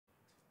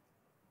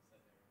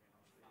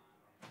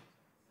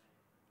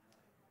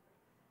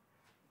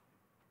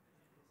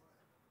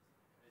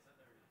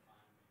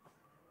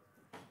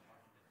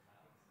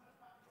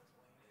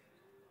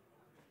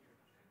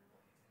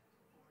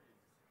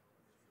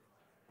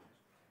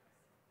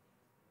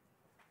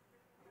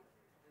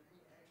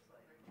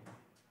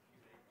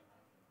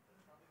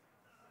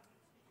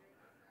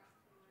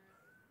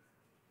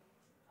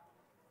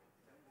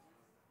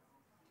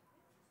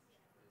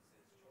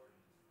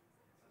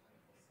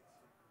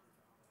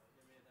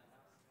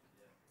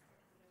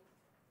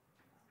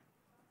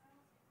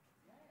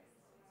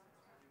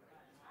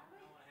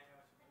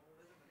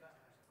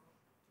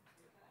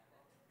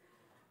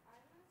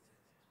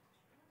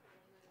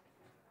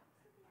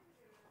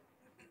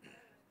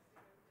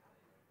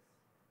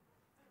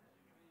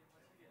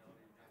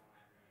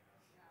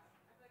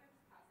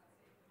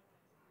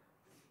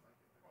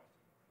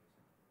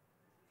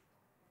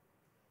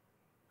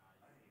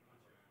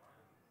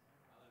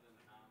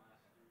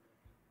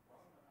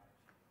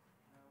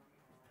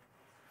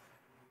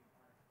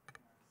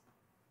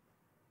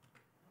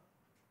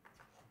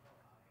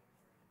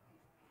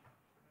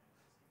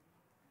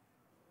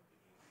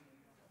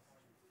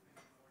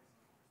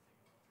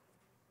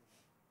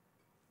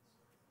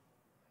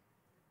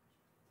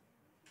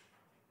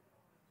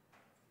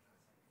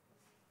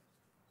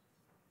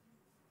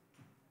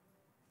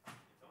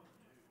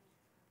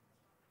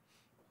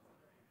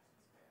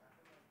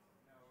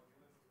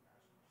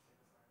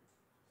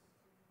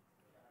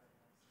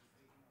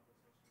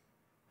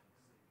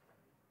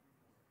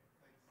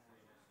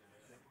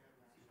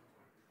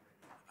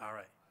All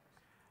right.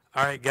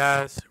 All right,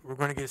 guys, we're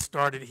going to get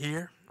started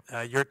here.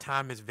 Your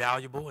time is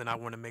valuable, and I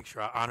want to make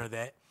sure I honor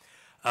that.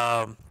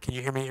 Can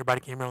you hear me? Everybody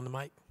can hear me on the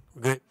mic?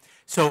 We're good.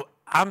 So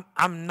I'm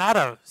not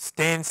a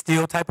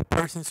standstill type of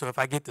person. So if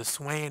I get to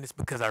swaying, it's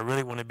because I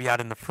really want to be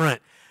out in the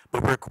front.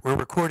 But we're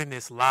recording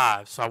this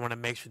live, so I want to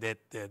make sure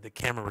that the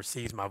camera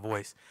receives my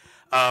voice.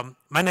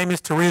 My name is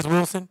Terez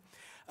Wilson.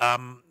 A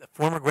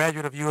former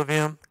graduate of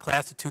UofM,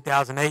 class of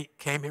 2008.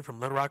 Came here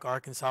from Little Rock,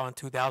 Arkansas in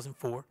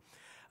 2004.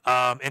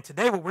 And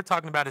today what we're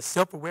talking about is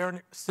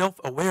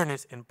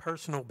self-awareness and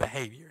personal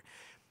behavior.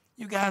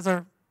 You guys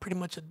are pretty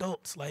much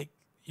adults. Like,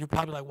 you're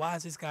probably like,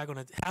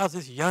 how's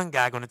this young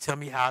guy going to tell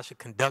me how I should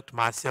conduct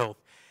myself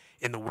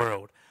in the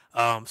world?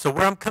 So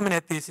where I'm coming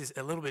at this is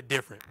a little bit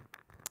different.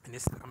 And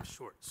I'm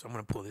short, so I'm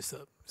going to pull this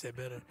up. Is that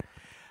better?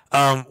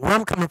 Where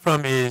I'm coming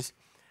from is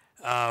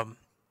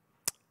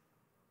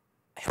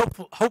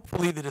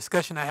hopefully the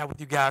discussion I have with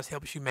you guys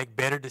helps you make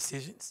better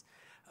decisions.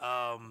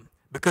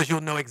 Because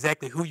you'll know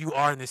exactly who you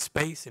are in this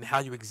space and how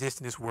you exist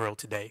in this world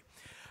today.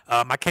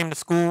 I came to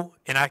school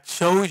and I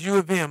chose U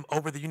of M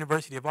over the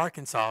University of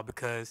Arkansas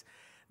because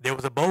there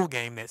was a bowl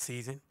game that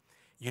season.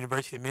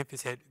 University of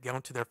Memphis had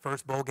gone to their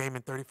first bowl game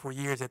in 34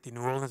 years at the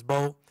New Orleans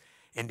Bowl,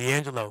 and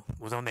D'Angelo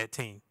was on that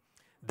team.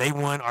 They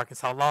won,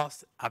 Arkansas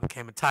lost, I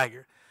became a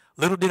Tiger.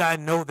 Little did I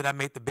know that I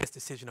made the best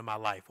decision of my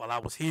life. While I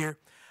was here,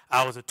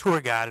 I was a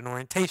tour guide, an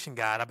orientation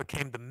guide. I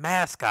became the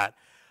mascot.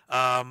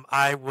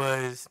 I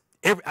was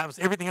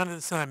everything under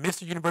the sun,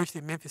 Mr. University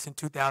of Memphis in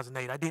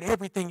 2008. I did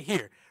everything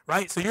here,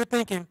 right? So you're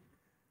thinking,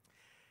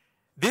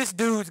 this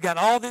dude's got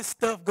all this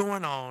stuff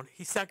going on.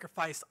 He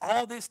sacrificed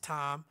all this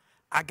time.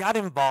 I got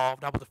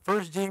involved. I was a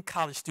first-gen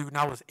college student.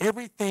 I was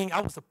everything. I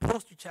was the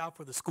poster child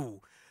for the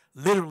school,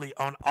 literally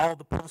on all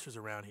the posters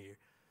around here.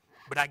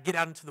 But I get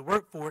out into the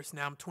workforce.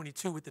 Now I'm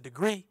 22 with a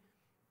degree.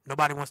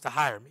 Nobody wants to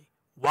hire me.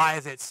 Why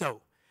is that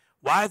so?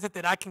 Why is it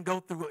that I can go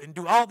through and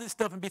do all this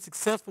stuff and be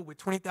successful with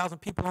 20,000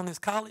 people on this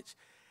college,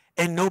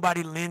 and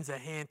nobody lends a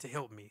hand to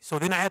help me? So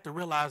then I have to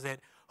realize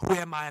that, who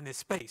am I in this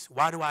space?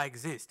 Why do I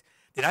exist?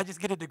 Did I just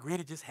get a degree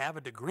to just have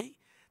a degree?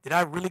 Did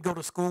I really go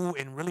to school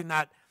and really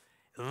not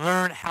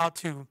learn how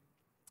to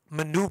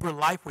maneuver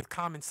life with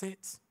common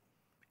sense?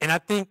 And I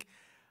think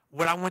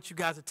what I want you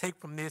guys to take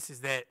from this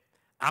is that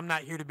I'm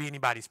not here to be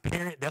anybody's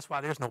parent. That's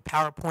why there's no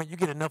PowerPoint. You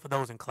get enough of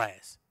those in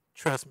class.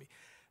 Trust me.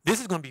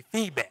 This is going to be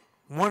feedback,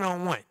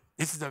 one-on-one.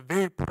 This is a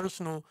very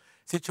personal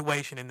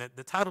situation, and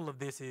the title of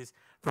this is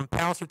From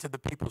Pouncer to the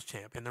People's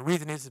Champ. And the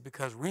reason is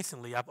because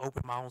recently I've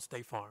opened my own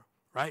State Farm,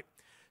 right?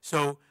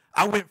 So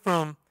I went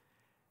from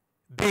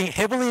being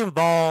heavily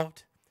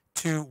involved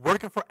to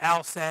working for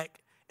ALSAC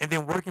and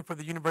then working for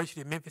the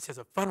University of Memphis as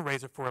a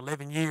fundraiser for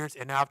 11 years,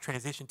 and now I've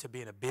transitioned to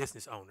being a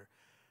business owner.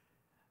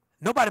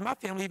 Nobody in my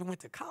family even went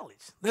to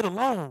college, let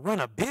alone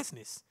run a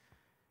business.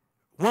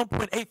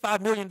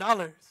 $1.85 million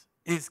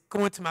is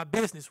going to my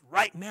business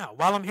right now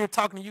while I'm here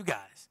talking to you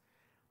guys.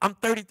 I'm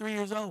 33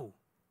 years old.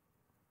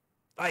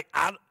 Like,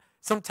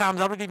 sometimes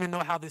I don't even know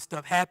how this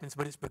stuff happens,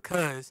 but it's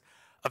because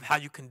of how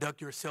you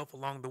conduct yourself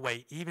along the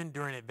way, even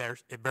during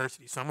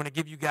adversity. So I'm going to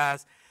give you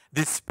guys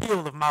this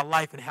spiel of my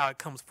life and how it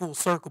comes full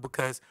circle,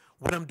 because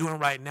what I'm doing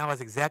right now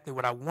is exactly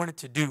what I wanted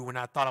to do when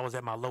I thought I was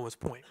at my lowest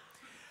point.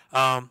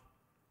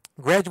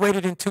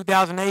 Graduated in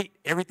 2008.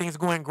 Everything's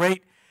going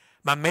great.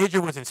 My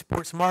major was in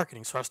sports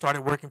marketing, so I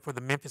started working for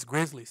the Memphis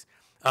Grizzlies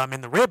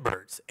and the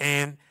Redbirds.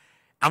 And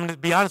I'm going to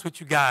be honest with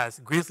you guys.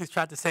 Grizzlies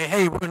tried to say,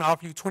 hey, we're going to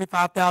offer you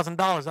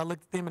 $25,000. I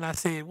looked at them and I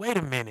said, wait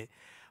a minute.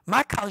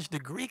 My college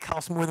degree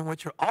costs more than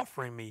what you're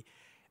offering me.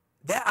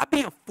 I'd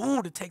be a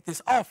fool to take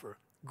this offer.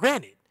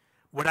 Granted,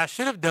 what I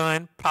should have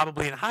done,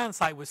 probably in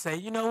hindsight, would say,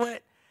 you know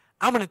what?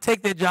 I'm going to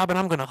take that job and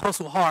I'm going to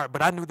hustle hard.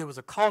 But I knew there was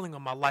a calling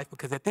on my life,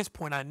 because at this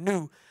point I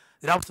knew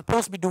that I was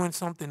supposed to be doing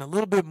something a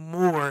little bit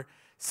more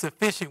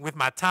sufficient with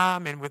my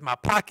time and with my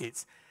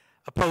pockets,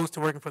 opposed to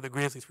working for the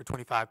Grizzlies for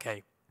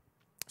 $25K.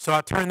 So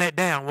I turned that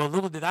down. Well,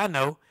 little did I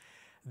know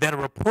that a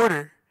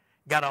reporter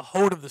got a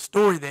hold of the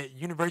story that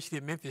University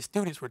of Memphis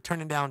students were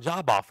turning down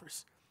job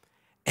offers,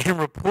 and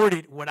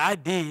reported what I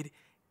did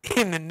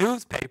in the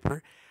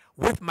newspaper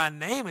with my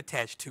name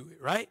attached to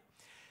it, right?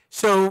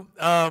 So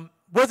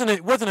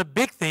it wasn't a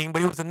big thing,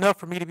 but it was enough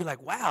for me to be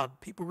like, wow,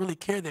 people really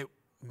care that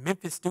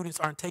Memphis students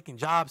aren't taking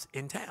jobs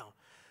in town.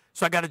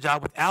 So I got a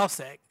job with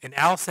ALSAC, and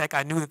ALSAC,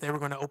 I knew that they were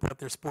going to open up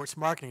their sports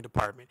marketing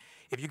department.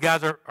 If you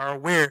guys are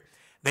aware,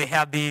 they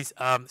have these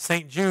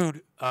St.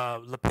 Jude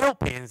lapel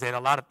pins that a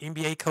lot of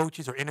NBA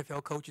coaches or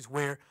NFL coaches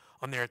wear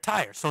on their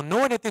attire. So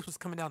knowing that this was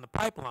coming down the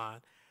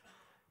pipeline,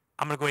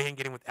 I'm going to go ahead and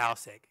get in with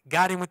ALSAC.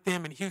 Got in with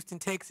them in Houston,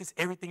 Texas.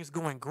 Everything is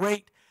going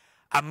great.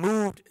 I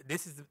moved.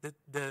 This is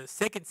the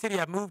second city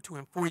I moved to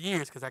in 4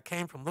 years, because I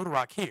came from Little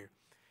Rock here.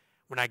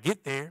 When I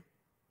get there,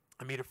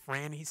 I meet a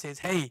friend. He says,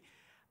 hey,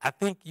 I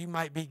think you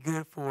might be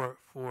good for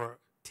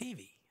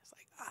TV. It's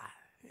like,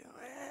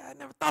 I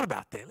never thought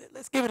about that.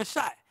 Let's give it a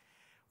shot.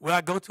 Well,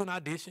 I go to an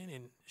audition,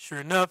 and sure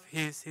enough,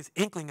 his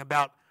inkling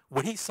about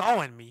what he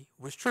saw in me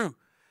was true.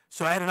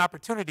 So I had an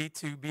opportunity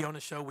to be on a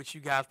show which you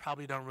guys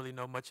probably don't really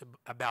know much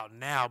about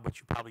now, but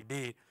you probably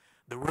did,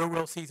 the Real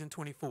World Season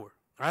 24, all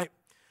right?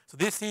 So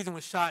this season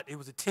was shot, it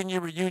was a 10-year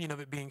reunion of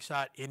it being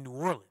shot in New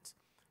Orleans.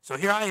 So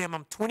here I am,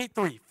 I'm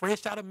 23,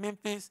 fresh out of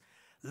Memphis,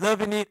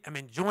 loving it, I'm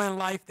enjoying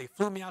life. They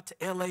flew me out to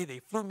LA, they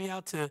flew me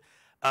out to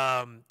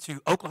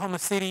Oklahoma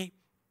City,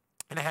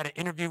 and I had an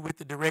interview with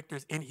the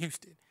directors in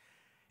Houston.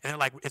 And they're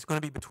like, it's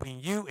gonna be between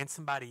you and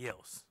somebody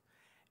else.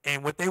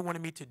 And what they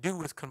wanted me to do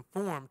was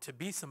conform to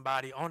be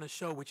somebody on a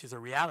show, which is a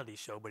reality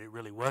show, but it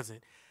really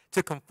wasn't,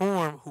 to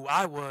conform who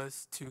I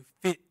was to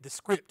fit the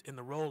script in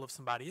the role of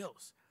somebody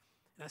else.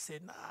 And I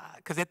said, nah,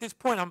 because at this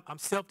point, I'm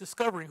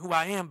self-discovering who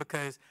I am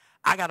because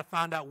I got to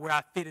find out where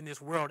I fit in this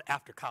world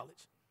after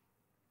college.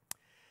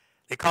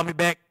 They called me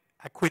back.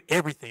 I quit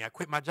everything. I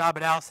quit my job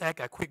at ALSAC.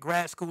 I quit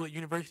grad school at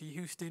University of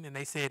Houston, and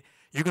they said,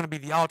 you're going to be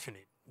the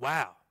alternate.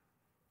 Wow.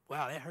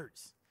 Wow, that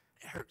hurts.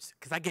 It hurts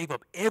because I gave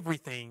up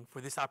everything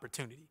for this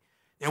opportunity.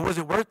 And was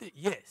it worth it?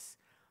 Yes.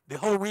 The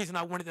whole reason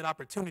I wanted that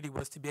opportunity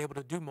was to be able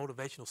to do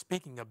motivational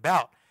speaking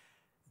about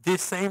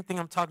this same thing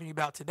I'm talking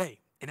about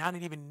today. And I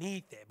didn't even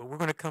need that, but we're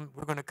going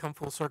to come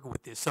full circle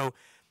with this. So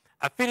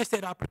I finished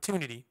that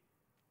opportunity,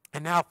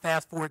 and now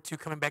fast forward to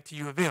coming back to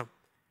UofM.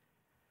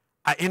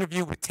 I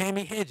interviewed with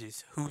Tammy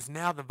Hedges, who's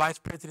now the vice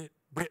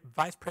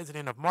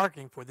president of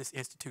marketing for this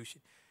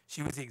institution.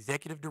 She was the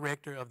executive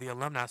director of the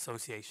Alumni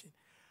Association.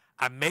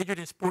 I majored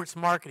in sports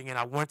marketing, and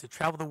I wanted to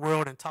travel the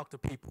world and talk to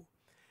people.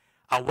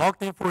 I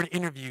walked in for an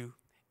interview,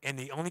 and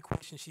the only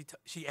question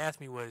she asked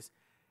me was,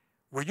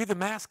 were you the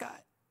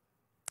mascot?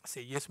 I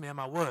said, yes, ma'am,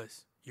 I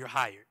was. You're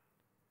hired.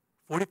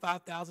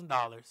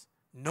 $45,000,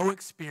 no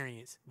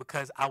experience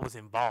because I was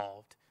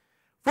involved.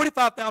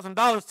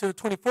 $45,000 to a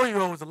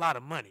 24-year-old was a lot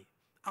of money.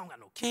 I don't got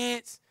no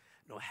kids,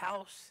 no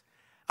house.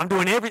 I'm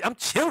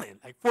chilling.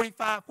 Like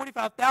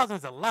 $45,000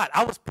 is a lot.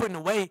 I put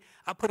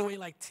away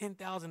like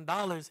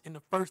 $10,000 in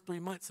the first 3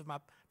 or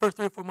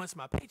 4 months of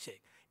my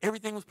paycheck.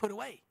 Everything was put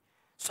away.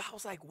 So I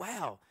was like,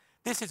 wow,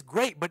 this is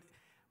great.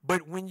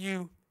 But when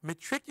you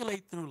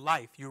matriculate through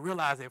life, you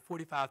realize that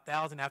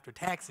 $45,000 after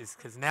taxes,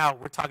 because now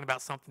we're talking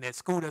about something that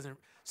school doesn't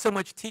so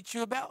much teach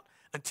you about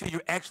until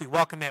you're actually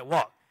walking that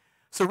walk.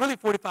 So really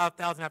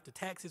 $45,000 after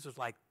taxes was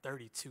like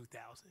 $32,000.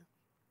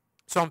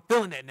 So I'm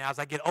feeling that now as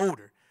I get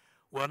older.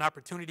 Well, an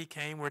opportunity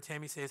came where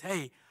Tammy says,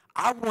 hey,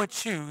 I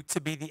want you to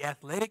be the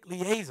athletic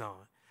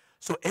liaison.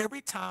 So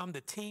every time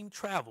the team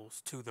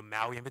travels to the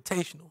Maui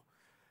Invitational,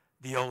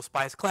 the Old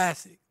Spice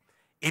Classic,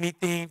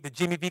 anything, the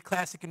Jimmy V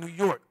Classic in New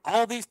York,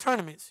 all these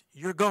tournaments,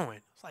 you're going.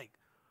 It's like,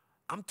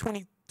 I'm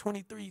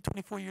 23,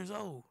 24 years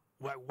old.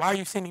 Why are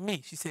you sending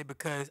me? She said,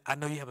 because I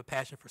know you have a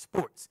passion for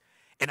sports,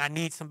 and I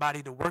need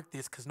somebody to work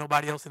this because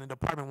nobody else in the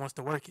department wants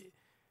to work it.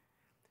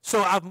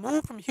 So I've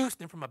moved from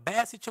Houston from a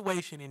bad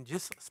situation and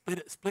just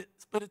split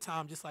a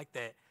time just like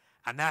that.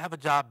 I now have a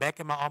job back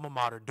in my alma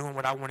mater doing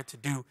what I wanted to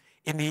do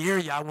in the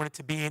area I wanted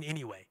to be in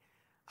anyway.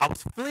 I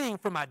was fleeing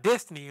from my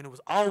destiny, and it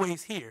was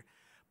always here,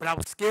 but I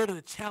was scared of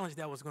the challenge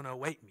that was going to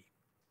await me.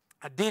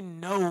 I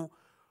didn't know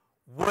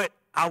what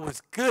I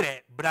was good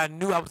at, but I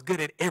knew I was good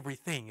at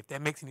everything, if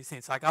that makes any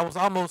sense. Like I was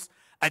almost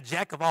a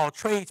jack of all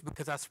trades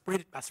because I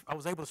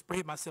was able to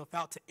spread myself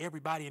out to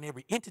everybody and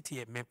every entity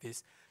at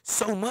Memphis,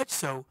 so much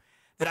so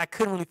that I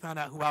couldn't really find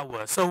out who I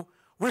was. So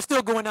we're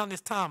still going down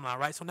this timeline,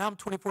 right? So now I'm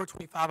 24,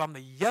 25. I'm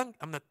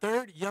the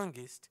third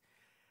youngest,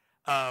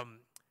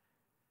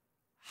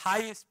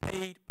 highest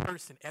paid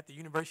person at the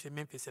University of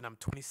Memphis, and I'm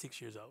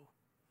 26 years old,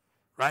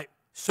 right?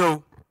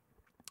 So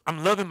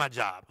I'm loving my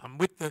job. I'm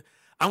with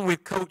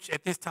Coach,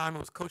 at this time it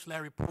was Coach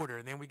Larry Porter,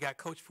 and then we got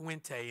Coach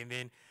Fuente, and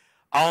then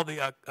all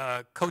the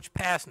Coach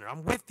Passner.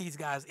 I'm with these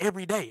guys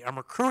every day. I'm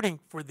recruiting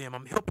for them.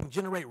 I'm helping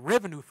generate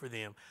revenue for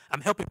them.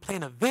 I'm helping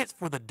plan events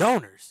for the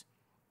donors.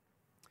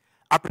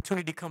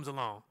 Opportunity comes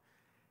along.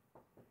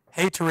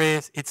 Hey,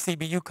 Terez, it's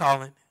CBU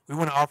calling. We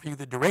want to offer you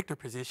the director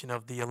position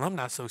of the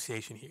Alumni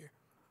Association here.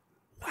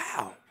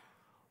 Wow.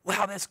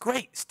 Wow, that's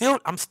great.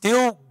 I'm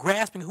still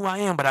grasping who I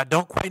am, but I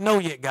don't quite know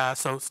yet, guys,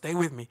 so stay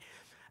with me.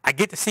 I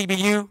get to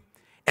CBU,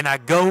 and I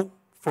go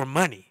for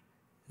money.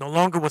 No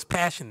longer was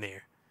passion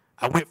there.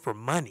 I went for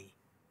money,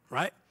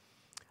 right?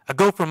 I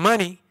go for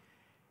money,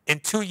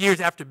 and 2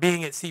 years after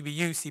being at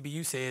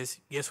CBU says,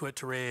 guess what,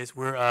 Terez?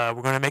 We're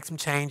going to make some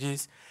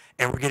changes,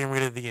 and we're getting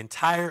rid of the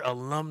entire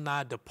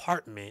alumni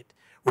department.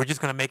 We're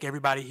just going to make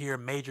everybody here a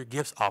major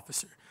gifts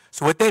officer.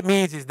 So what that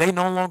means is they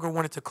no longer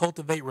wanted to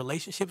cultivate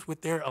relationships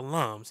with their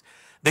alums.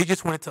 They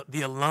just wanted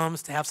the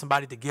alums to have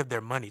somebody to give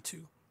their money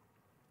to.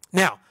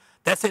 Now,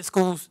 that's that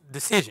school's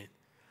decision.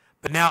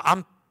 But now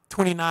I'm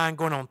 29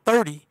 going on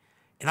 30,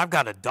 and I've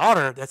got a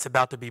daughter that's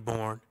about to be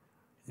born,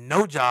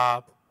 no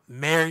job,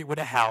 married with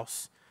a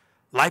house.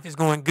 Life is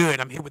going good.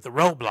 I'm here with the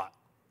roadblock.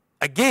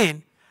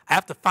 Again, I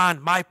have to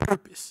find my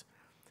purpose.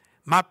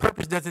 My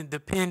purpose doesn't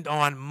depend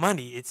on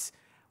money. It's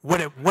what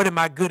am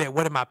I good at?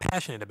 What am I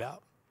passionate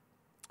about?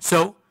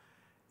 So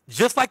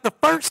just like the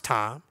first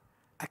time,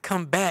 I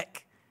come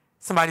back,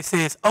 somebody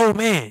says, oh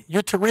man,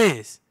 you're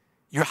Terez,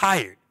 you're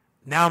hired.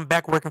 Now I'm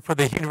back working for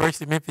the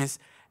University of Memphis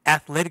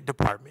athletic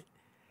department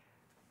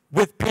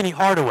with Penny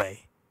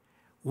Hardaway,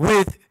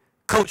 with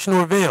Coach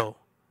Norvell,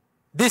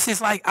 This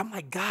is like, I'm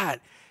like,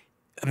 God,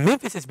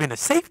 Memphis has been a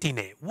safety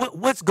net.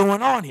 What's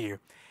going on here?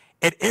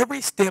 At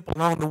every step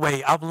along the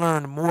way, I've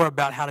learned more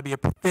about how to be a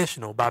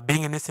professional by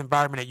being in this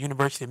environment at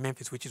University of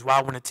Memphis, which is why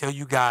I want to tell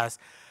you guys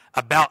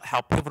about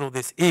how pivotal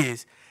this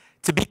is.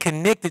 To be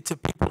connected to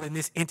people in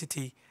this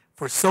entity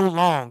for so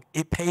long,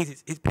 it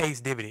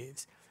pays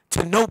dividends.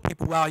 To know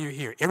people while you're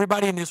here.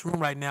 Everybody in this room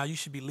right now, you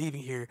should be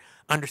leaving here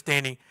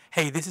understanding,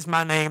 hey, this is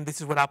my name, this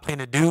is what I plan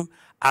to do.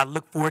 I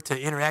look forward to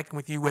interacting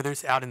with you, whether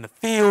it's out in the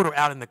field or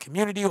out in the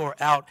community or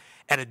out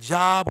at a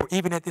job or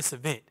even at this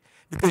event.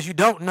 Because you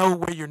don't know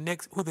who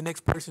the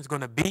next person is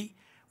going to be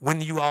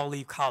when you all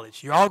leave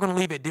college. You're all going to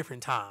leave at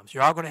different times.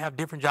 You're all going to have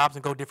different jobs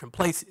and go different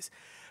places.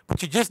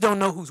 But you just don't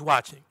know who's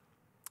watching.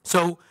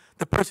 So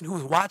the person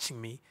who's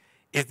watching me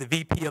is the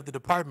VP of the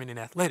department in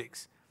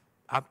athletics.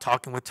 I'm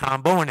talking with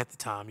Tom Bowen at the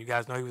time. You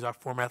guys know he was our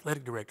former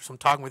athletic director. So I'm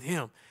talking with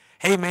him.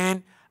 Hey,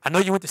 man, I know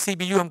you went to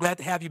CBU. I'm glad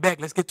to have you back.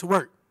 Let's get to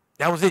work.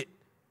 That was it.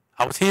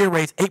 I was here,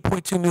 raised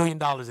 $8.2 million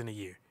in a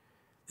year.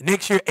 The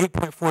next year,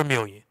 $8.4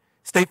 million.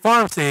 State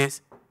Farm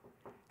says,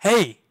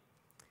 hey,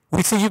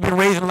 we see you've been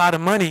raising a lot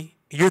of money.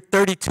 You're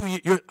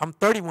 32. I'm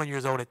 31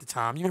 years old at the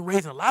time. You've been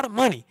raising a lot of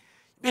money.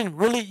 You've been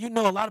really, you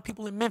know a lot of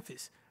people in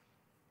Memphis.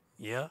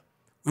 Yeah.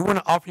 We want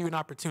to offer you an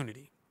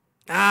opportunity.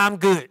 I'm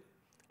good.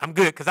 I'm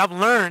good because I've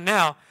learned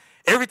now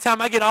every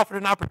time I get offered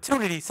an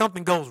opportunity,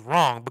 something goes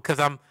wrong because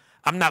I'm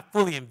not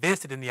fully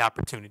invested in the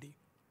opportunity.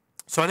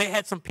 So they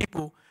had some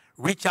people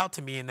reach out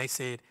to me and they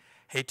said,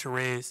 hey,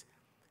 Terez,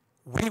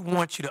 we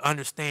want you to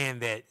understand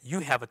that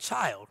you have a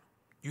child.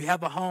 You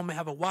have a home and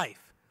have a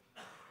wife.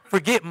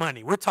 Forget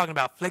money. We're talking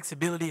about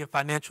flexibility and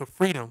financial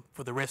freedom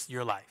for the rest of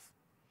your life.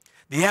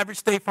 The average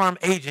State Farm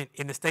agent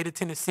in the state of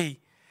Tennessee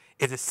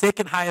is the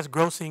second highest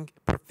grossing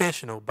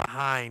professional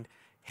behind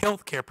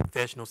healthcare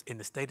professionals in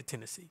the state of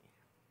Tennessee.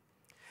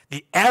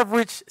 The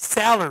average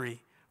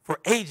salary for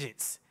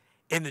agents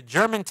in the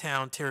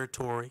Germantown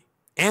territory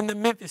and the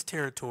Memphis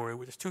territory,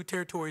 which is 2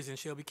 territories in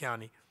Shelby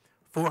County,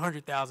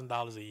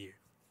 $400,000 a year.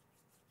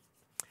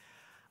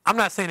 I'm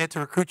not saying that to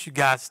recruit you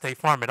guys to State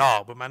Farm at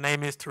all, but my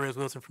name is Terez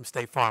Wilson from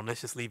State Farm.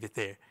 Let's just leave it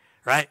there,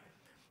 right?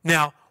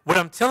 Now, what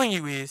I'm telling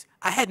you is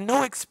I had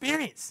no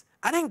experience.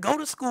 I didn't go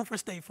to school for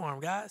State Farm,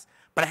 guys,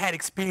 but I had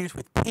experience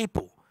with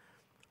people.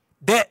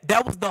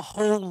 That was the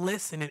whole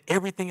lesson in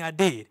everything I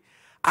did.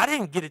 I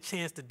didn't get a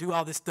chance to do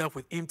all this stuff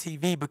with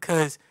MTV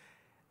because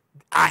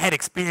I had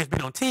experience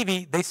being on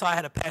TV. They saw I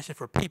had a passion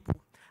for people.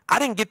 I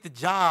didn't get the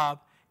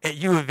job at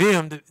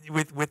UofM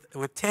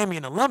with Tammy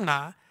and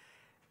alumni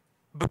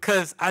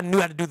because I knew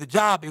how to do the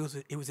job.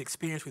 It was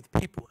experience with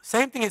people.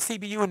 Same thing at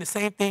CBU and the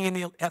same thing in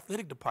the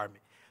athletic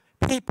department.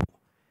 People.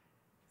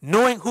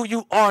 Knowing who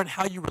you are and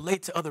how you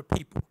relate to other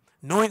people.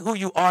 Knowing who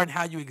you are and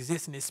how you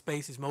exist in this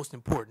space is most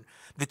important.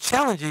 The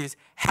challenge is,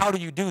 how do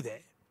you do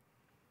that?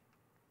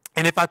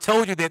 And if I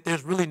told you that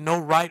there's really no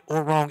right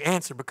or wrong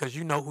answer because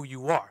you know who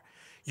you are.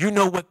 You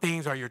know what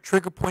things are your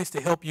trigger points to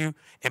help you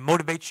and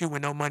motivate you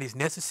when no money is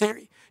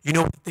necessary. You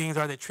know what the things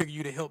are that trigger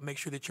you to help make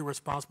sure that you're a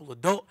responsible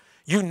adult.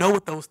 You know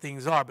what those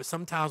things are, but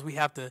sometimes we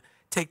have to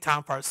take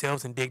time for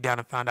ourselves and dig down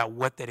and find out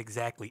what that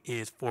exactly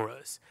is for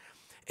us.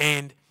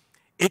 And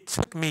it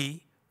took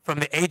me from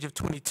the age of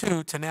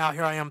 22 to now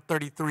here I am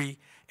 33,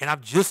 and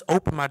I've just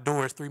opened my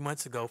doors 3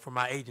 months ago for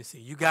my agency.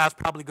 You guys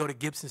probably go to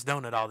Gibson's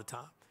Donut all the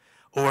time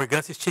or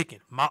Gus's Chicken.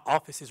 My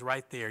office is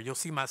right there. You'll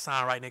see my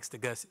sign right next to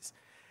Gus's.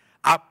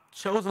 I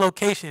chose a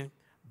location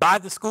by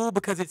the school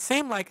because it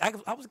seemed like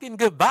I was getting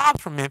good vibes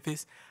from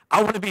Memphis.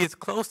 I want to be as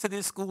close to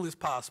this school as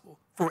possible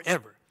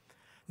forever.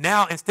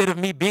 Now, instead of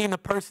me being the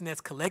person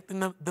that's collecting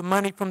the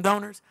money from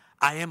donors,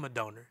 I am a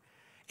donor.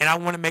 And I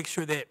want to make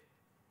sure that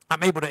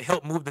I'm able to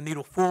help move the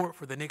needle forward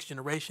for the next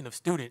generation of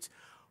students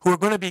who are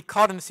going to be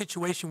caught in a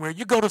situation where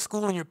you go to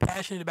school and you're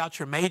passionate about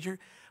your major,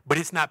 but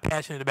it's not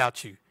passionate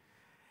about you.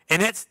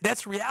 And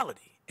that's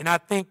reality. And I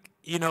think,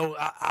 you know,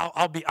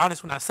 I'll be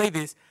honest when I say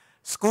this,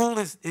 school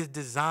is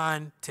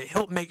designed to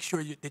help make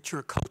sure that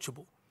you're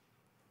coachable.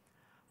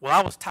 Well,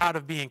 I was tired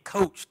of being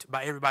coached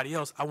by everybody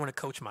else. I want to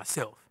coach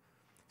myself.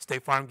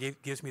 State Farm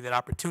gives me that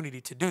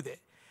opportunity to do that.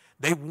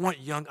 They want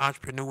young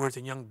entrepreneurs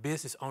and young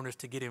business owners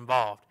to get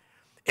involved.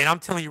 And I'm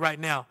telling you right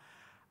now,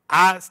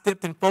 I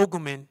stepped in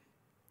Fogelman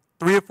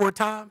 3 or 4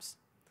 times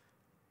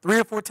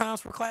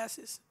for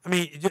classes. I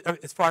mean,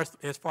 as far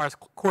as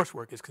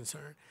coursework is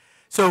concerned.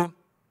 So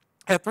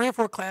I had 3 or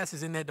 4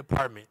 classes in that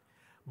department.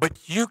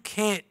 But you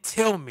can't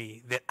tell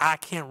me that I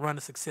can't run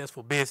a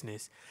successful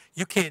business.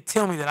 You can't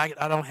tell me that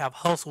I don't have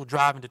hustle,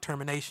 drive, and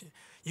determination.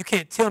 You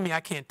can't tell me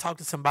I can't talk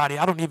to somebody.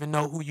 I don't even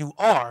know who you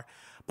are,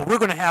 but we're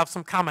going to have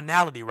some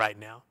commonality right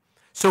now.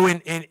 So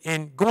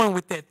in going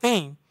with that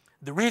theme,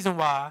 the reason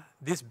why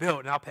this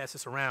belt, and I'll pass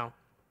this around,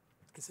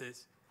 it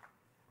says,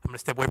 I'm going to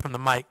step away from the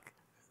mic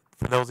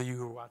for those of you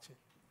who are watching.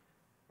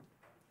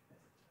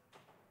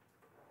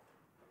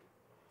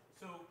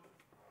 So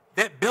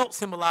that belt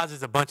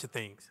symbolizes a bunch of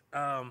things.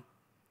 I'm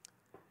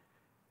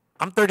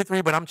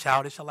 33, but I'm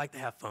childish. I like to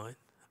have fun.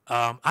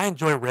 I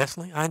enjoy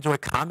wrestling. I enjoy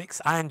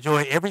comics. I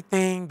enjoy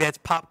everything that's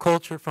pop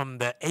culture from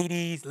the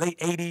 80s, late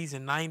 80s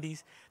and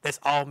 90s. That's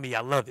all me.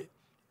 I love it.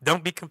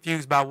 Don't be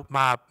confused by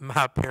my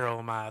apparel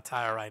and my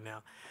attire right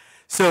now.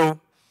 So,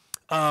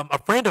 a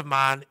friend of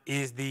mine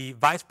is the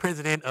vice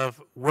president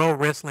of World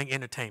Wrestling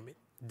Entertainment,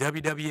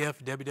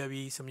 WWF,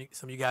 WWE. Some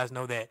of you guys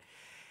know that.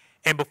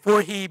 And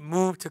before he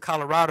moved to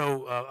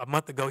Colorado a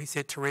month ago, he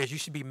said, Terez, you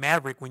should be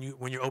maverick when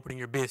you're opening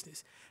your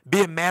business.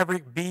 Be a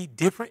maverick, be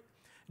different.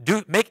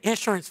 Make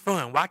insurance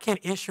fun. Why can't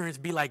insurance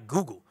be like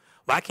Google?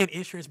 Why can't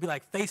insurance be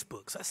like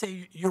Facebook? So I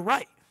say, you're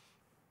right.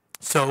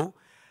 So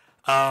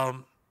I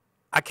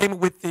came up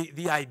with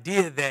the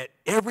idea that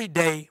every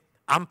day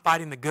I'm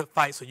fighting the good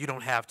fight so you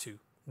don't have to.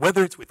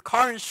 Whether it's with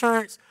car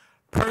insurance,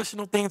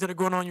 personal things that are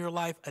going on in your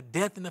life, a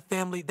death in the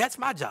family, that's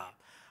my job.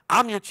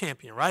 I'm your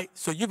champion, right?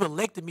 So you've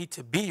elected me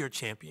to be your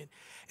champion.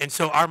 And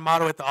so our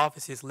motto at the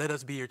office is, let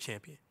us be your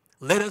champion.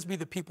 Let us be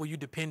the people you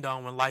depend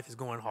on when life is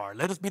going hard.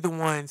 Let us be the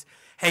ones,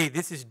 hey,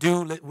 this is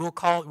due. We'll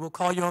call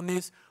you on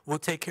this. We'll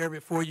take care of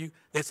it for you.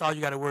 That's all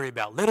you got to worry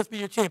about. Let us be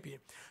your champion.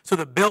 So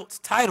the belt's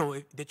title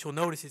that you'll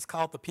notice is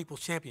called the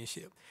People's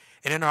Championship.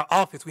 And in our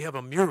office, we have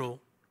a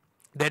mural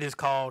that is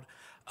called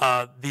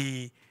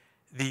the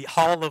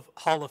Hall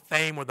of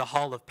Fame, or the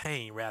Hall of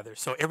Pain, rather.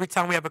 So every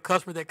time we have a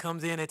customer that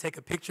comes in, they take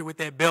a picture with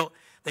that belt.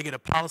 They get a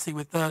policy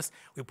with us.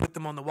 We put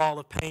them on the Wall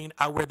of Pain.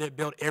 I wear that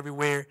belt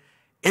everywhere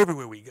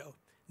we go.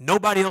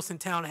 Nobody else in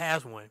town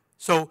has one.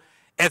 So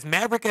as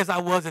maverick as I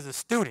was as a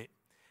student,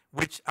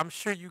 which I'm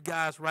sure you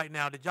guys right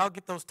now, did y'all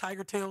get those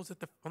tiger tails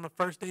on the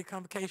first day of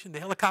convocation, the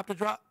helicopter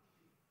drop?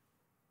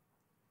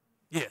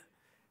 Yeah.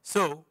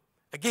 So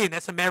again,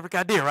 that's a maverick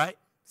idea, right?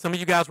 Some of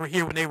you guys were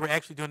here when they were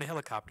actually doing the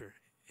helicopter,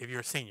 if you're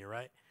a senior,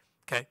 right?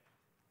 Okay.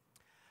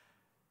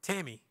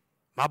 Tammy,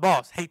 my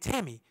boss. Hey,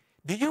 Tammy,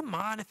 do you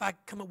mind if I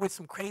come up with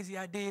some crazy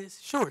ideas?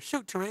 Sure,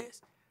 shoot,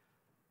 Terez.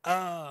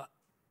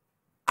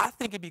 I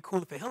think it'd be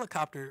cool if a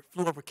helicopter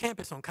flew over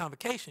campus on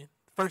convocation,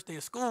 first day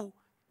of school,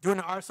 during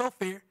the RSO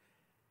fair,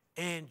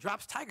 and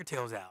drops tiger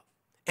tails out.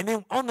 And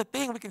then on the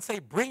thing, we can say,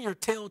 bring your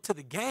tail to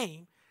the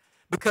game,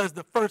 because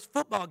the first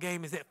football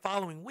game is that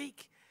following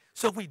week.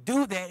 So if we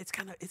do that, it's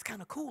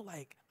kind of cool.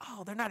 Like,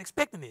 oh, they're not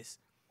expecting this.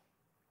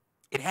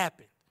 It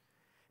happened.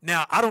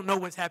 Now, I don't know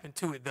what's happened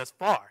to it thus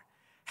far.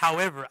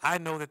 However, I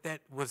know that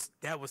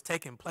was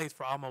taking place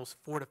for almost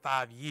 4 to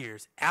 5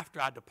 years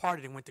after I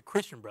departed and went to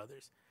Christian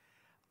Brothers.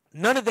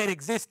 None of that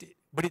existed,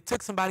 but it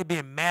took somebody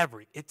being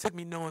maverick. It took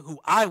me knowing who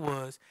I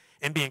was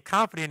and being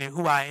confident in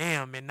who I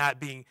am, and not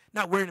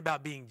worrying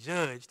about being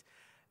judged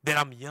that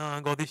I'm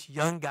young, or this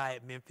young guy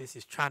at Memphis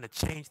is trying to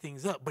change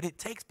things up. But it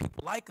takes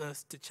people like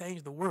us to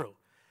change the world.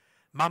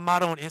 My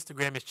motto on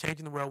Instagram is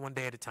changing the world one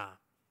day at a time.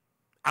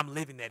 I'm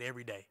living that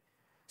every day.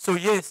 So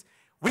yes,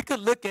 we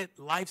could look at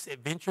life's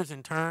adventures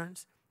and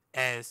turns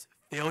as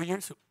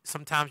failures.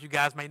 Sometimes you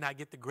guys may not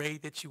get the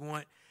grade that you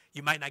want.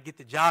 You might not get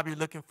the job you're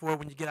looking for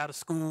when you get out of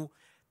school.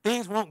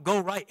 Things won't go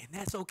right, and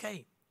that's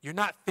okay. You're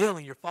not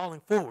failing. You're falling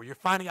forward. You're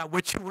finding out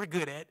what you were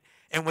good at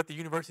and what the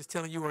universe is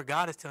telling you, or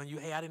God is telling you,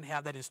 hey, I didn't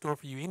have that in store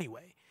for you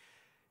anyway.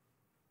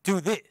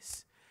 Do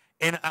this.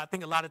 And I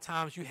think a lot of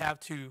times you have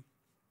to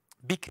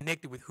be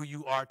connected with who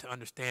you are to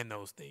understand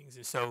those things.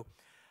 And so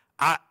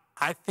I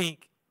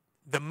think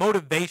the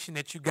motivation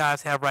that you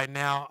guys have right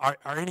now,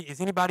 is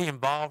anybody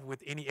involved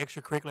with any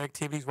extracurricular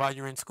activities while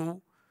you're in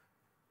school?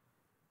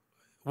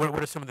 What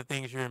are some of the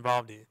things you're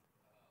involved in?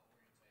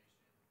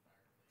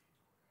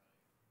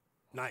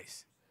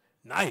 Nice.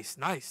 Nice,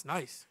 nice,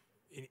 nice.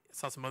 I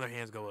saw some other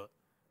hands go up.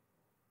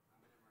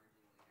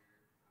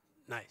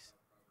 Nice.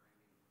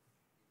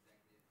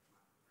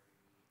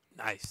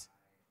 Nice.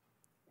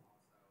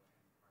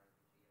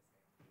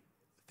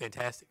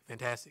 Fantastic,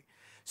 fantastic.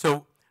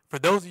 So for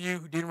those of you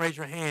who didn't raise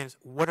your hands,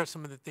 what are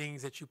some of the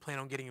things that you plan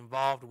on getting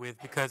involved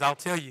with? Because I'll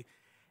tell you,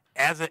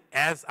 as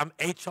I'm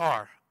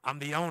HR, I'm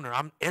the owner,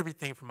 I'm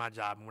everything for my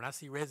job. And when I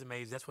see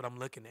resumes, that's what I'm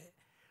looking at.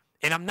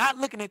 And I'm not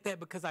looking at that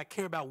because I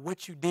care about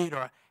what you did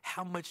or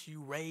how much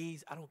you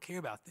raised. I don't care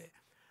about that.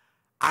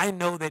 I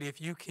know that if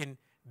you can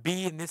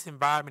be in this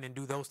environment and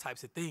do those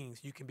types of things,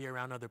 you can be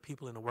around other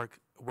people in a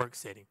work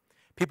setting.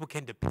 People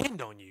can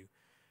depend on you.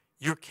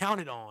 You're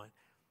counted on.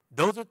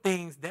 Those are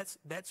things,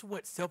 that's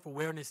what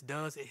self-awareness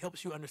does. It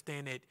helps you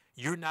understand that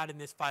you're not in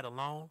this fight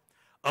alone.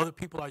 Other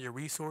people are your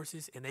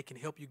resources, and they can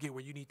help you get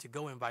where you need to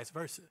go, and vice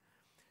versa.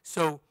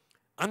 So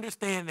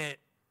understand that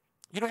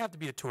you don't have to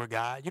be a tour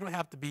guide. You don't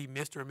have to be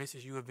Mr. or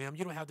Mrs. UofM.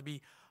 You don't have to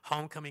be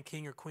homecoming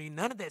king or queen.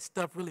 None of that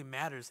stuff really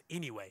matters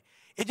anyway.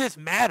 It just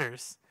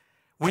matters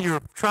when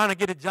you're trying to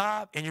get a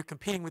job and you're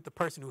competing with the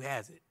person who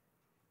has it.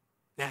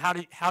 Now,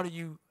 how do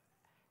you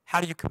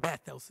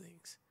combat those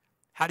things?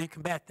 How do you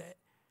combat that?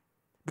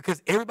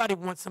 Because everybody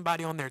wants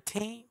somebody on their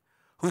team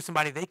who's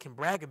somebody they can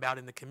brag about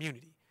in the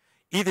community.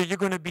 Either you're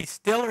going to be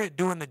stellar at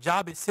doing the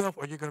job itself,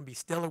 or you're going to be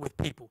stellar with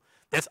people.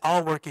 That's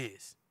all work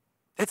is.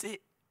 That's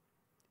it.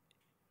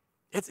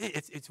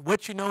 It's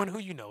what you know and who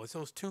you know. It's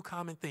those two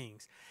common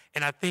things.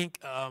 And I think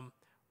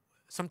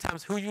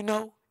sometimes who you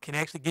know can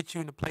actually get you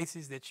into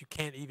places that you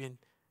can't even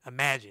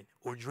imagine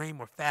or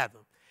dream or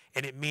fathom.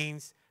 And it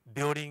means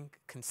building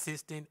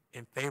consistent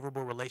and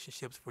favorable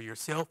relationships for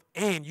yourself,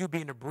 and you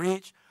being a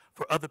bridge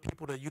for other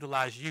people to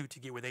utilize you to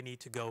get where they need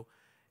to go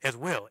as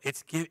well.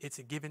 It's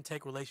a give and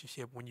take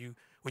relationship when you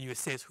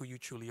assess who you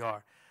truly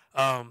are.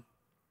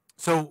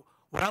 So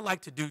what I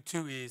like to do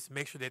too is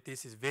make sure that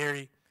this is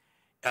very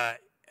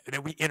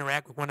that we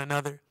interact with one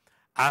another.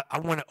 I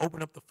want to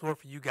open up the floor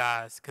for you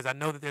guys because I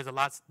know that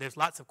there's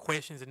lots of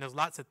questions and there's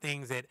lots of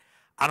things that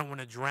I don't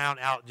want to drown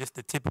out just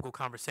the typical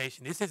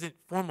conversation. This isn't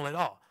formal at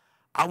all.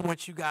 I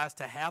want you guys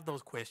to have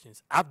those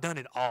questions. I've done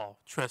it all,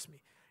 trust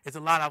me. There's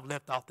a lot I've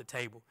left off the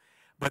table,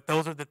 but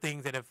those are the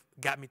things that have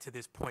got me to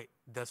this point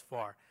thus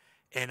far.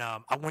 And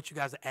I want you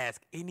guys to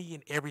ask any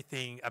and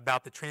everything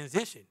about the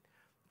transition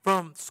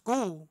from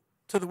school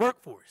to the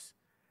workforce,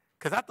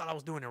 because I thought I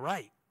was doing it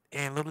right.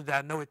 And little did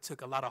I know it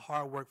took a lot of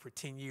hard work for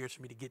 10 years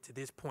for me to get to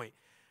this point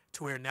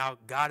to where now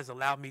God has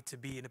allowed me to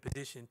be in a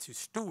position to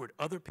steward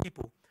other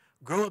people,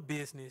 grow a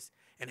business,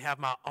 and have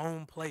my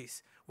own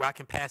place where I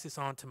can pass this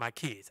on to my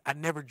kids. I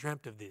never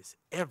dreamt of this,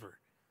 ever.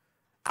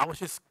 I was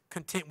just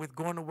content with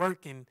going to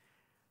work and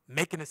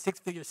making a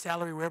six-figure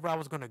salary wherever I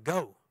was going to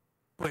go.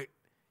 But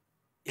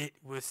it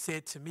was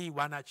said to me,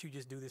 why not you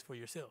just do this for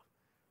yourself?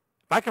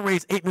 If I can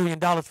raise $8 million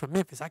for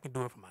Memphis, I can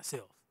do it for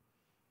myself.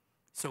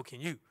 So can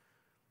you.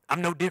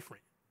 I'm no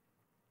different.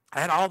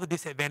 I had all the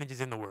disadvantages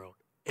in the world,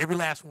 every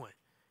last one,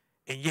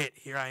 and yet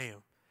here I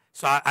am.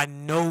 So I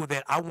know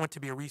that I want to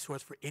be a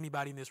resource for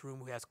anybody in this room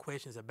who has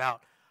questions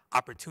about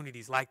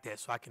opportunities like that,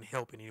 so I can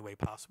help in any way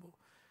possible.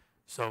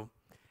 So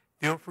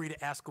feel free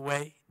to ask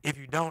away. If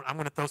you don't, I'm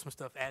going to throw some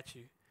stuff at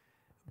you,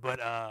 but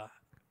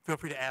feel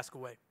free to ask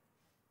away.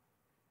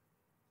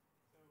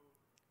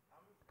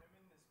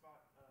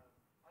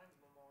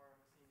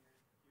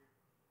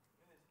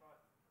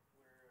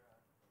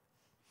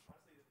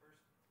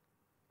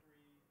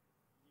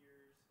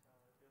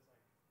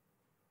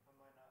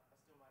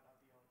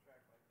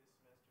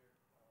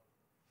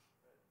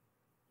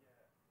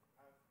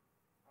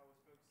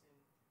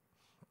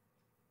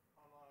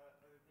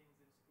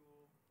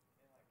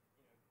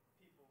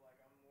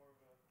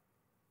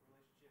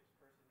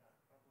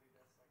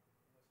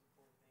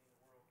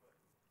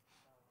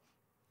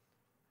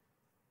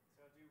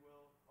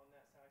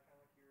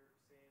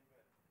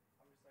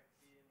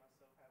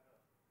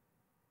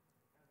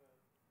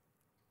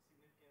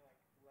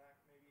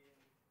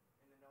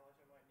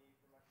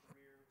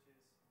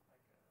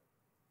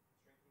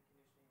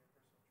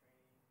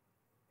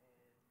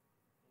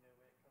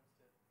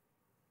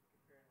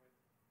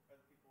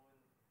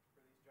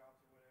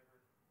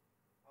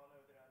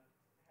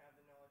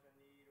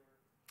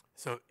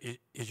 So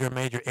is your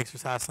major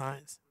exercise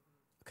science?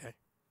 Okay,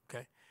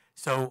 okay.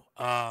 So,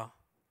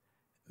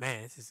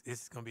 man, this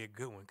is going to be a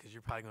good one because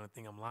you're probably going to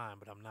think I'm lying,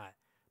 but I'm not.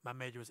 My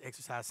major was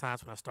exercise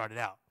science when I started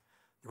out.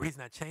 The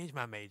reason I changed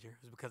my major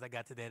was because I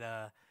got to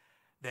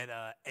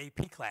that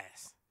AP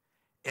class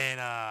and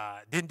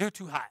didn't do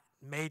too hot.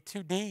 Made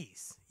 2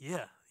 Ds.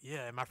 Yeah,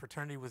 and my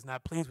fraternity was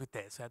not pleased with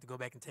that, so I had to go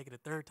back and take it a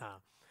third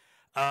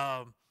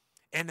time.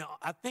 And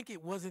I think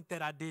it wasn't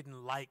that I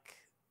didn't like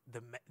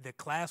the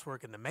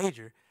classwork and the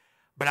major,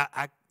 but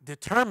I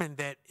determined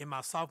that in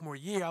my sophomore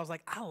year, I was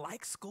like, I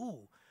like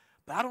school,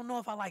 but I don't know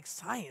if I like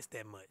science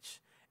that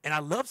much. And I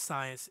loved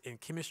science and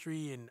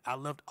chemistry, and I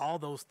loved all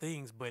those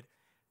things. But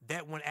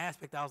that one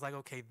aspect, I was like,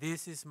 okay,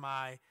 this is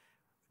my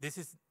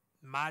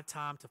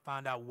time to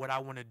find out what I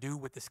want to do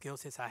with the skill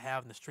sets I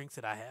have and the strengths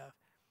that I have.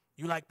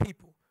 You like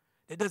people.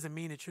 That doesn't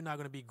mean that you're not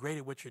going to be great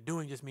at what you're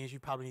doing. It just means you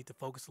probably need to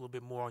focus a little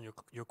bit more on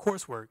your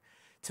coursework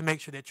to make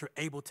sure that you're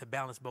able to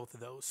balance both of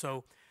those.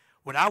 So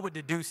what I would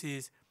deduce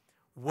is,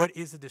 what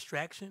is a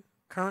distraction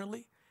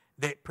currently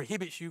that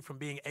prohibits you from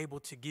being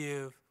able to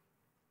give?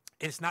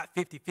 It's not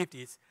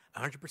 50-50. It's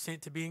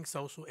 100% to being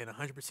social and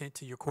 100%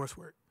 to your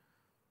coursework.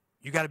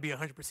 You got to be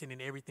 100% in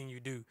everything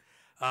you do.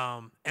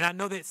 And I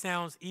know that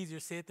sounds easier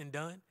said than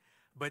done,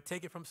 but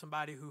take it from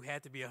somebody who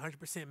had to be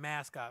 100%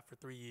 mascot for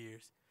 3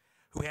 years,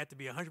 who had to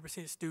be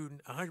 100%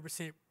 student,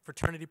 100%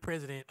 fraternity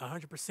president,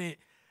 100%.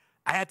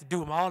 I had to do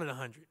them all at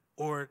 100,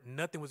 or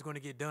nothing was going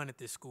to get done at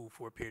this school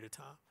for a period of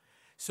time.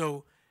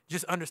 So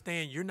just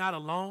understand you're not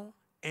alone,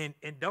 and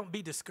don't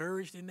be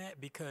discouraged in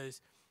that,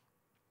 because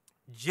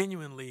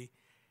genuinely,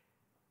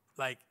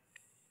 like,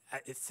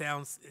 it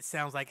sounds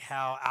like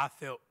how I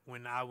felt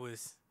when I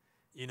was,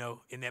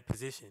 in that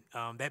position.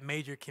 That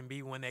major can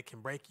be one that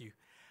can break you.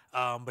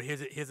 But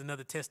here's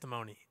another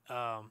testimony.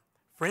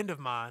 Friend of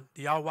mine,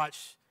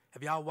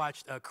 have y'all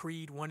watched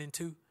Creed 1 and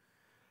 2?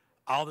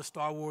 All the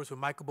Star Wars with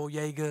Michael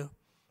Boyega.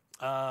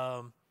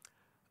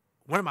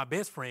 One of my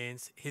best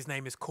friends, his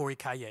name is Corey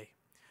Kaye.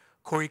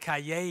 Corey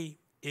Kaye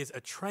is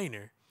a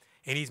trainer,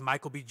 and he's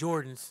Michael B.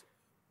 Jordan's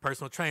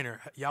personal trainer.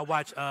 Y'all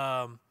watch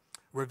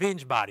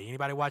Revenge Body.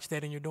 Anybody watch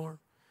that in your dorm?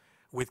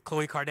 With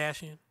Khloe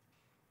Kardashian?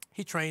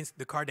 He trains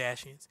the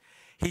Kardashians.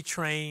 He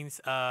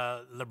trains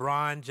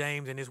LeBron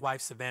James and his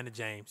wife, Savannah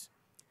James.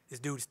 This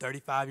dude is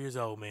 35 years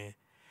old, man.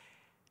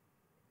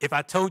 If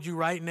I told you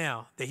right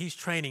now that he's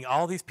training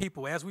all these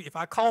people, if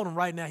I called him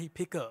right now, he'd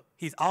pick up.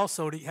 He's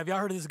also, have y'all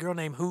heard of this girl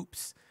named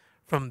Hoops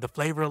from The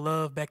Flavor of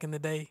Love back in the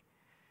day?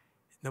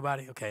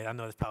 Nobody? Okay, I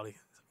know it's probably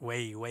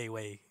way, way,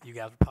 way. You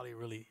guys were probably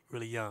really,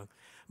 really young.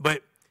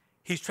 But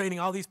he's training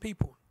all these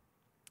people.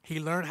 He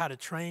learned how to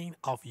train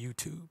off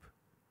YouTube.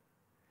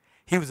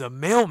 He was a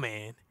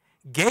mailman,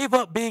 gave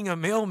up being a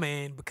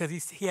mailman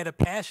because he had a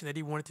passion that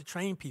he wanted to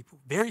train people.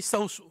 Very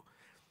social.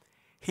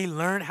 He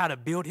learned how to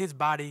build his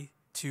body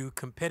to a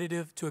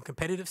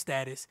competitive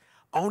status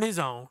on his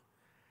own,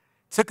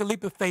 took a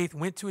leap of faith,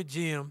 went to a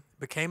gym,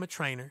 became a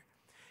trainer,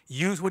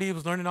 used what he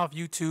was learning off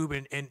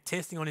YouTube and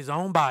testing on his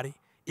own body.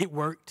 It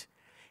worked.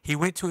 He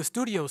went to a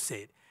studio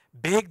set,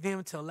 begged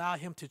them to allow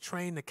him to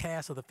train the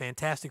cast of the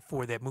Fantastic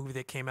Four, that movie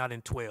that came out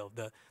in 12,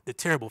 the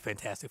terrible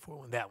Fantastic Four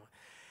one, that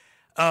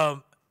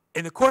one.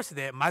 In the course of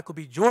that, Michael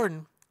B.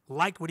 Jordan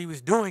liked what he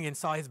was doing and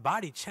saw his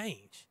body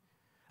change.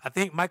 I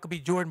think Michael B.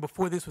 Jordan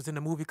before this was in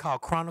a movie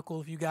called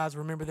Chronicle, if you guys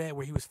remember that,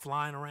 where he was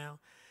flying around.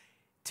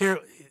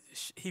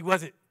 He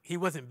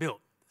wasn't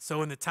built.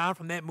 So in the time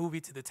from that movie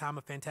to the time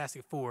of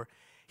Fantastic Four,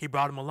 he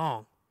brought him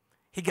along.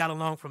 He got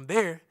along from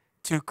there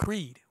to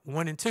Creed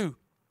 1 and 2.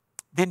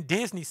 Then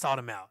Disney sought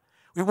him out.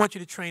 We want you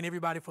to train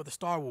everybody for the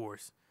Star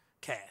Wars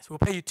cast. We'll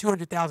pay you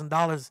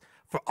 $200,000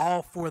 for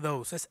all 4 of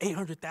those. That's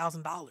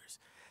 $800,000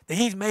 that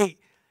he's made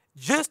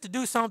just to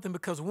do something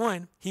because,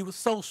 1, he was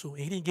social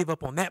and he didn't give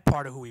up on that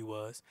part of who he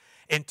was.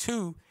 And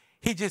 2,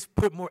 he just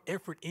put more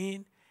effort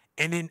in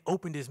and then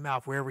opened his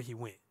mouth wherever he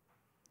went.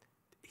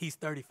 He's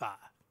 35.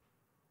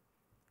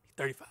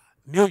 35.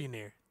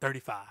 Millionaire,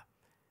 35.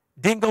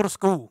 Didn't go to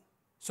school.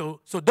 So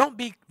don't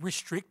be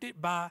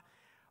restricted by,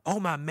 oh,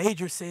 my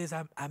major says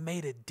I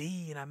made a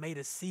D and I made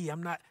a C.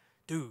 I'm not,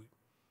 dude.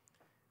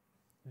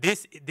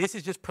 This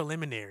is just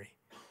preliminary.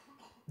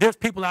 There's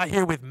people out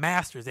here with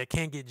masters that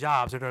can't get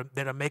jobs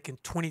that are making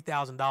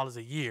 $20,000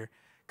 a year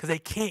because they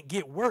can't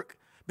get work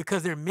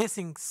because they're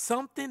missing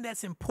something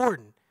that's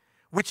important,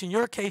 which in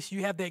your case,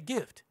 you have that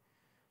gift.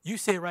 You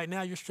said right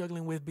now you're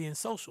struggling with being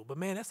social, but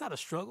man, that's not a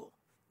struggle.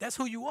 That's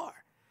who you are.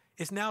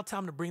 It's now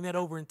time to bring that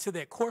over into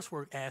that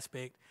coursework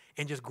aspect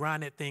and just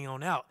grind that thing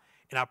on out.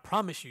 And I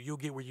promise you, you'll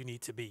get where you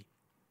need to be.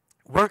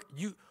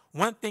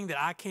 One thing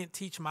that I can't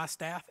teach my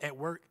staff at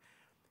work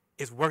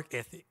is work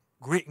ethic,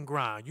 grit and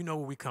grind. You know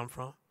where we come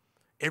from.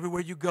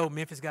 Everywhere you go,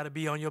 Memphis got to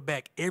be on your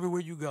back.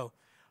 Everywhere you go.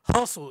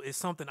 Hustle is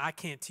something I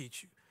can't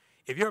teach you.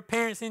 If your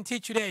parents didn't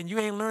teach you that and you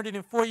ain't learned it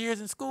in 4 years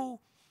in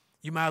school,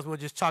 you might as well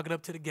just chalk it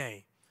up to the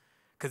game.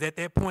 Because at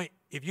that point,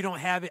 if you don't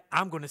have it,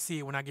 I'm going to see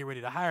it when I get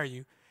ready to hire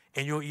you.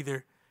 And you'll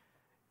either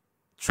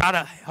try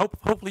to,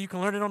 hopefully you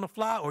can learn it on the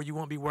fly, or you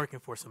won't be working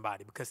for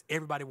somebody because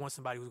everybody wants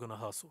somebody who's going to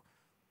hustle.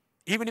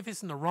 Even if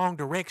it's in the wrong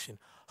direction,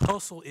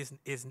 hustle is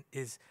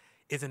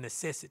a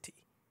necessity.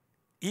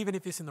 Even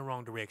if it's in the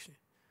wrong direction,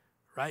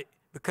 right?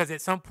 Because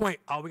at some point,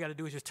 all we got to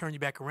do is just turn you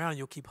back around and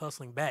you'll keep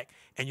hustling back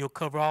and you'll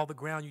cover all the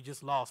ground you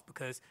just lost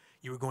because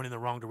you were going in the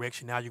wrong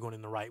direction. Now you're going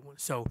in the right one.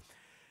 So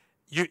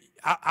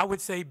I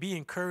would say be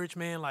encouraged,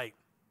 man. Like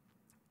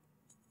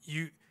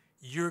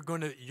you're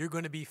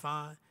gonna be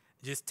fine.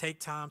 Just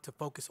take time to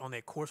focus on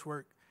that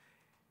coursework,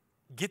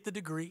 get the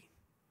degree,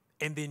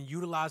 and then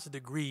utilize the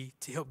degree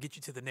to help get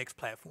you to the next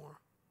platform,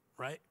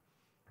 right?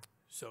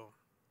 So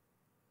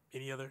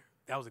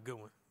that was a good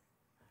one.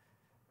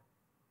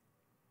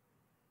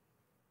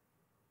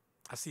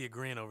 I see a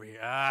grin over here.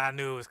 I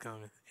knew it was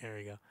coming. Here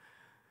we go.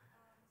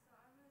 So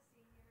I'm a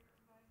senior.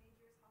 My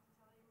major is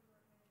hospitality and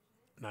resort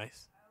management.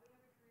 Nice. We have a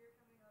career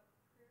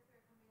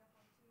fair coming up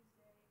on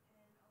Tuesday, and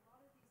a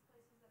lot of these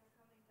places that are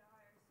coming to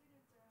hire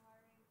students are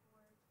hiring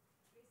for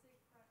basic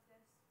front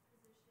desk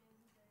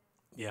positions and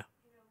Yeah.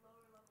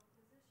 lower level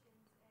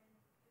positions. And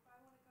if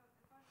I'm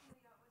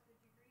coming out with a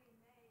degree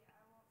in May, I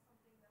want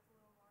something that's a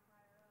little more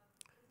higher up.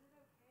 Is it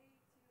okay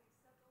to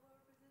accept a lower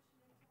position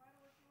and try to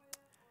work your way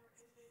up, or is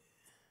it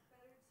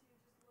better to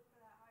just look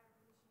for that higher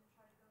position and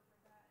try to go for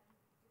that and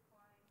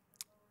decline the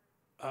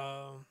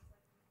lower?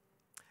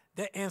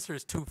 That answer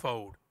is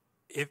twofold.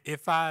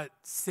 If I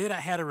said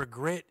I had a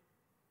regret,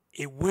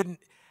 it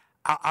wouldn't.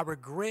 I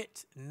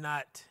regret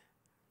not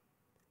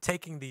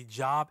taking the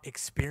job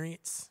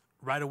experience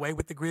right away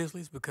with the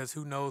Grizzlies because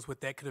who knows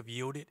what that could have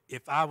yielded.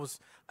 If I was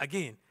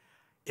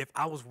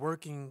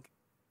working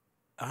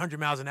 100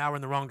 miles an hour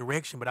in the wrong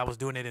direction, but I was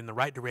doing it in the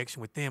right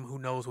direction with them, who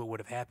knows what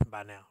would have happened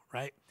by now,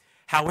 right?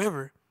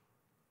 However,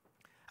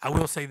 I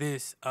will say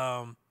this.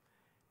 One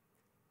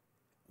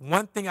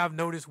thing I've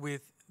noticed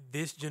with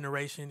this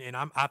generation, and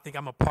I think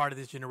I'm a part of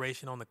this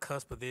generation on the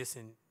cusp of this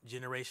and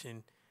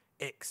Generation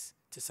X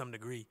to some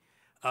degree.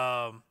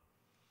 Hard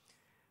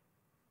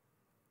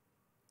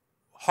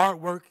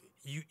work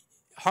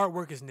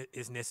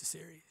is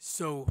necessary.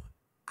 So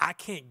I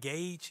can't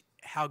gauge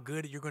how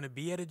good you're going to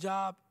be at a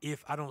job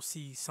if I don't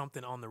see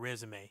something on the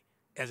resume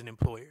as an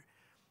employer.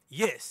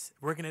 Yes,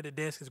 working at a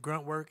desk is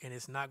grunt work, and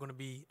it's not going to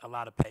be a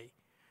lot of pay.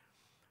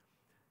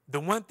 The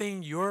one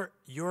thing your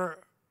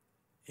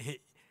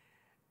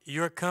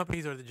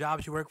companies or the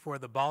jobs you work for,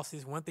 the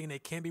bosses, one thing they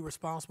can be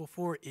responsible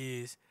for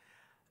is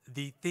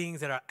the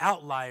things that are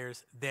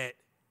outliers that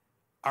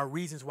are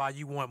reasons why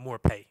you want more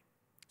pay.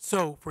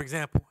 So, for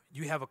example,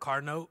 You have a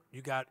car note,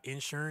 you got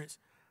insurance.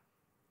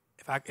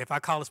 If I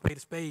call a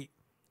spade,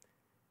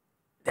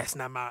 that's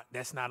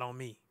not on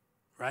me,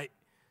 right?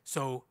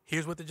 So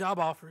here's what the job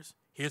offers.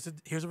 Here's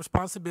a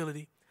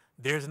responsibility.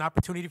 There's an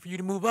opportunity for you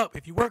to move up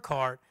if you work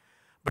hard.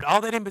 But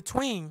all that in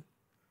between,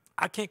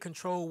 I can't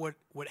control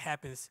what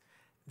happens.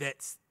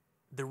 That's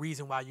the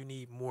reason why you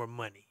need more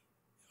money,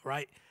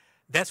 right?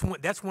 That's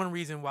one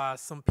reason why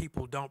some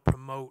people don't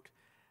promote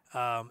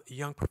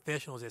young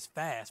professionals as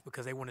fast,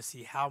 because they want to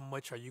see how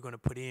much are you going to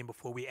put in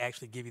before we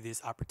actually give you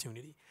this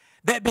opportunity.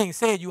 That being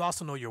said, you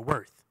also know your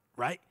worth,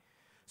 right?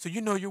 So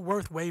you know you're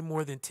worth way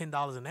more than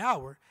 $10 an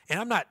hour. And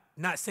I'm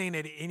not saying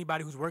that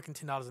anybody who's working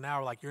 $10 an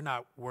hour, like, you're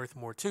not worth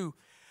more too.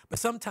 But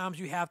sometimes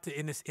you have to,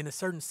 in a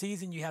certain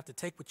season, you have to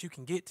take what you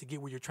can get to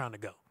get where you're trying to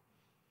go.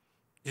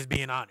 Just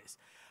being honest.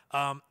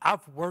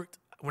 I've worked,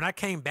 when I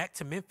came back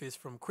to Memphis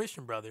from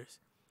Christian Brothers,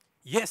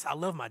 yes, I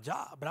love my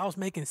job, but I was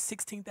making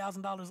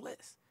 $16,000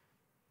 less.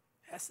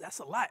 That's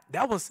a lot.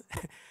 That was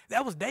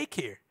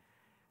daycare,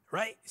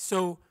 right?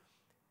 So,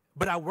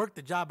 but I worked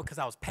the job because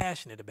I was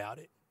passionate about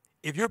it.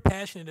 If you're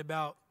passionate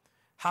about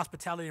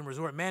hospitality and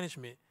resort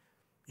management,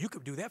 you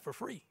could do that for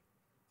free.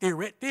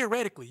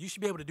 Theoretically, you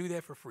should be able to do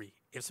that for free.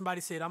 If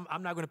somebody said, I'm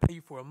not going to pay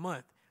you for a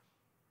month,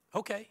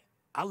 okay.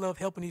 I love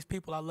helping these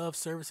people. I love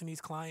servicing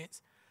these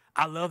clients.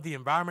 I love the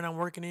environment I'm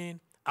working in.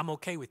 I'm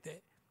okay with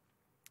that.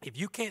 If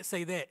you can't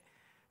say that,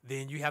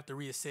 then you have to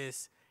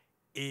reassess,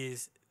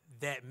 is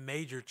that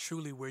major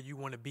truly where you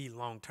want to be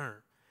long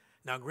term?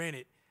 Now,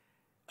 granted,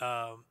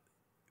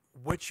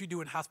 what you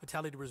do in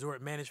hospitality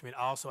resort management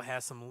also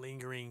has some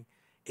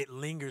it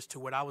lingers to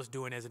what I was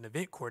doing as an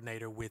event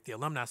coordinator with the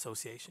Alumni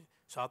Association.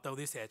 So I'll throw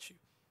this at you.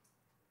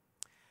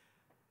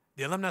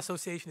 The Alumni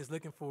Association is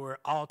looking for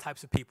all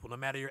types of people, no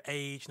matter your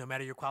age, no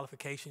matter your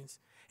qualifications,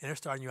 and they're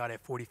starting you out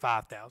at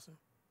 $45,000,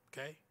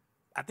 okay?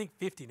 I think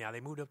 50 now. They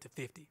moved up to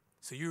 50.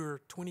 So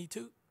you're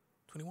 22,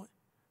 21,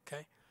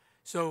 okay?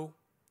 So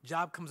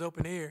job comes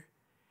open air.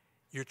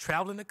 You're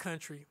traveling the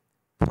country,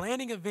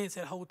 planning events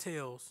at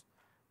hotels,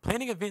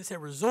 planning events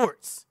at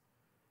resorts,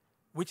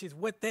 which is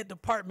what that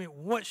department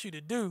wants you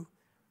to do,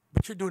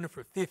 but you're doing it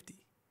for 50.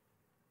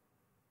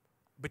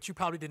 But you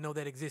probably didn't know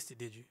that existed,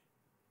 did you?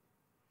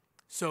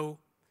 So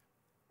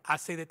I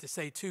say that to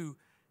say, too,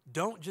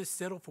 don't just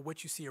settle for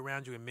what you see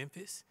around you in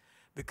Memphis,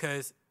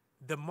 because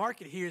the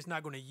market here is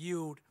not going to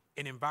yield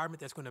an environment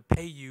that's going to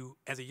pay you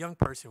as a young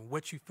person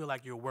what you feel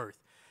like you're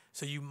worth.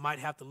 So you might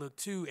have to look,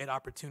 too, at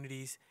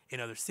opportunities in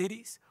other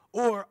cities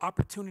or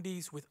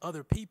opportunities with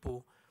other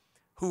people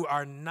who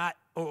are not,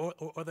 or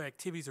other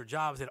activities or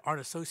jobs that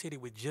aren't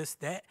associated with just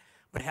that,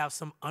 but have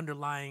some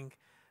underlying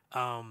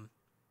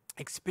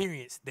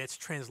experience that's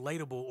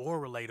translatable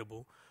or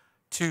relatable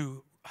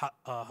to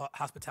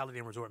hospitality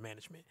and resort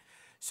management.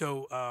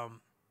 So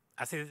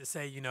I say that to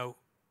say,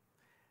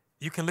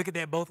 you can look at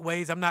that both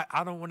ways.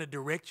 I don't want to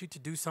direct you to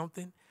do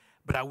something,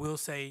 but I will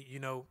say, you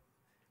know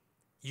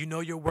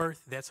your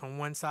worth. That's on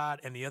one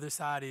side, and the other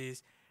side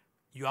is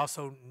you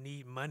also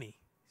need money.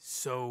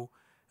 So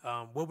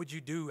what would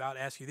you do? I'll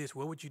ask you this: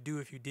 what would you do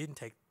if you didn't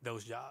take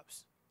those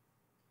jobs?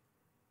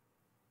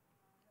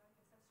 I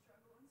guess I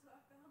struggled until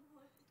I found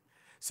one.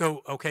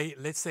 So, okay,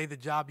 let's say the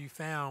job you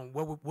found.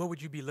 What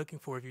would you be looking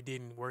for if you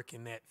didn't work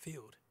in that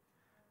field?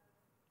 If I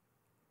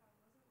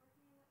wasn't working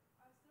in it,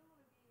 I still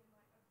want to be in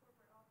like a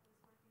corporate office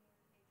working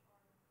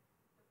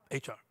in an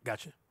HR department. HR,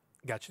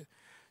 gotcha.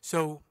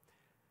 So,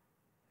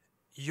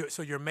 is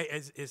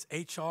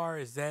HR,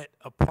 is that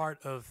a part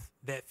of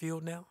that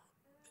field now?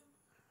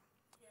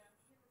 Yeah,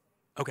 give or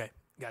take. Okay,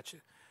 gotcha.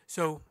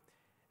 So,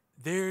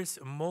 there's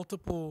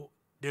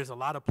a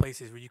lot of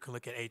places where you can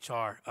look at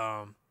HR.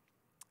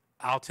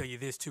 I'll tell you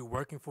this too: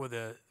 working for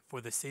the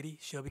city,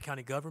 Shelby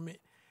County government,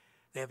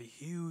 they have a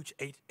huge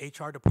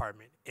HR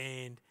department.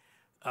 And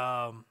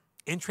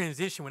in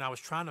transition, when I was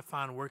trying to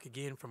find work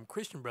again from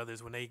Christian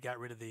Brothers, when they got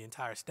rid of the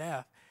entire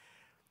staff,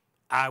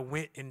 I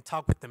went and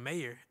talked with the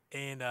mayor,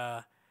 and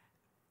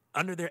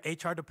under their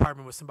HR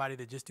department was somebody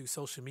to just do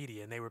social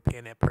media, and they were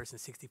paying that person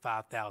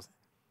 $65,000.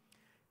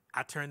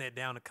 I turned that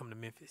down to come to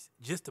Memphis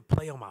just to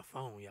play on my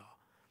phone, y'all.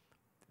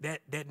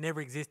 That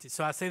never existed.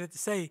 So I say that to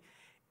say,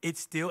 it's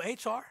still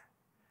HR.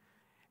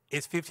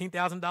 It's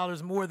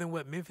 $15,000 more than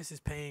what Memphis is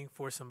paying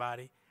for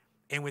somebody,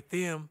 and with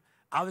them,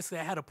 obviously,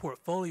 I had a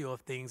portfolio of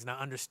things, and I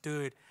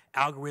understood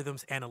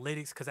algorithms,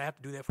 analytics, because I have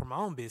to do that for my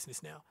own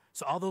business now.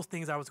 So all those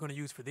things I was going to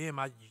use for them,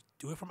 I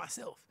do it for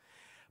myself.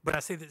 But I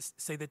say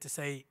that to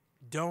say,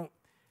 don't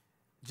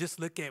just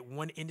look at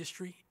one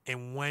industry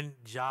and one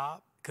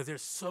job, because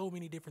there's so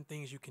many different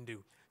things you can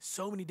do,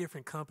 so many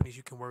different companies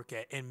you can work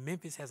at, and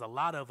Memphis has a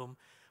lot of them.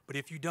 But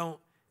if you don't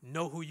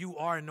know who you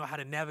are and know how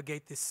to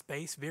navigate this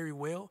space very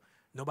well,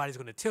 nobody's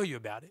going to tell you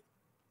about it.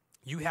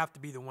 You have to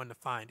be the one to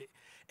find it.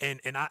 And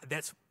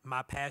that's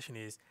my passion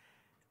is,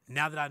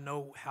 now that I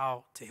know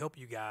how to help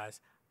you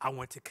guys, I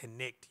want to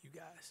connect you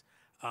guys.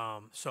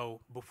 So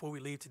before we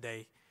leave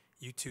today,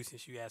 you two,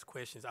 since you asked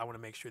questions, I want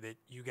to make sure that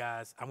you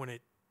guys, I want to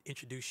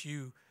introduce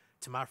you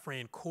to my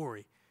friend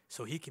Corey,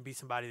 so he can be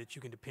somebody that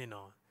you can depend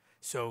on.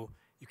 So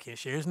you can't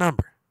share his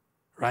number,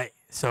 right?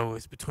 So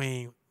it's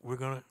between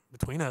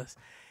us,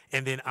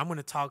 and then I'm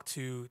gonna talk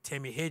to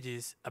Tammy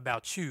Hedges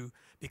about you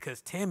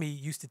because Tammy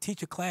used to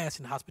teach a class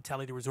in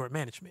hospitality resort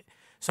management.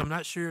 So I'm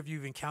not sure if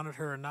you've encountered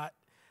her or not.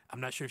 I'm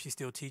not sure if she's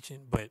still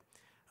teaching, but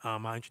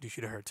I'll introduce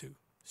you to her too.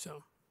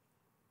 So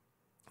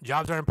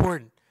jobs are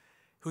important.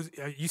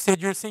 You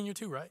said you're a senior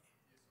too, right?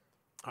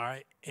 All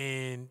right.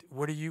 And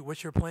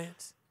what's your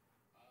plans?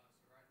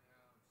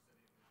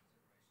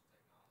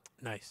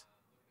 Nice.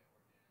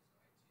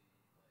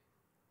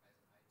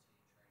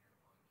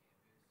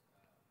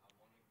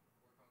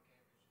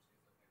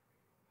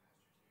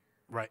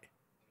 Right.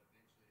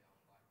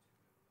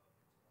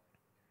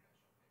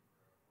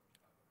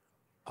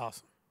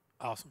 Awesome.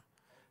 Awesome.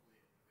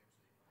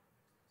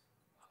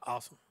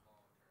 Awesome.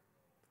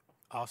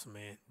 Awesome,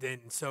 man.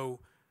 Then so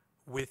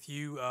with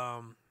you,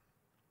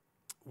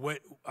 what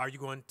are you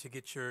going to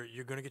get you're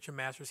going to get your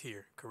master's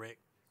here, correct?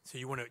 So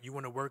you want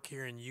to work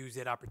here and use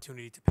that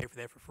opportunity to pay for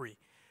that for free.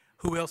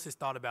 Who else has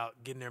thought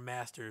about getting their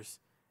master's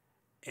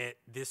at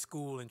this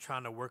school and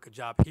trying to work a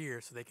job here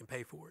so they can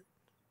pay for it?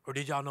 Or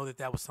did y'all know that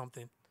that was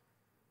something?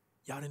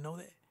 Y'all didn't know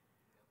that?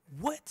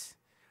 What?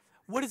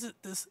 What is it?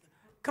 This?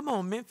 Come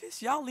on,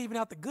 Memphis. Y'all leaving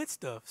out the good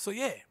stuff. So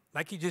yeah,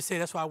 like you just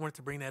said, that's why I wanted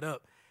to bring that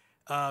up.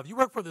 If you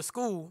work for the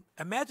school,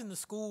 imagine the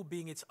school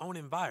being its own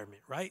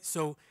environment, right?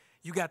 So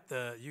you have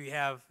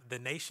the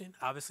nation.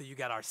 Obviously, you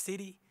got our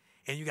city,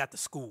 and you got the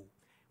school.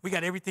 We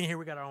got everything here.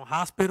 We got our own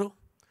hospital.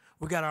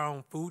 We got our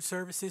own food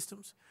service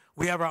systems.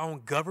 We have our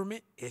own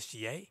government,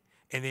 SGA,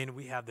 and then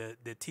we have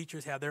the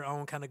teachers have their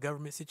own kind of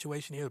government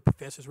situation here, the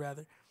professors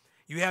rather.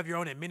 You have your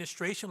own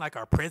administration, like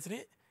our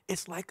president.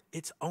 It's like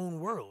its own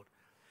world.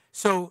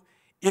 So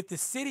if the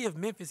city of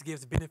Memphis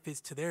gives benefits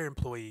to their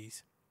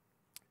employees,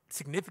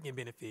 significant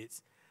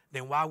benefits,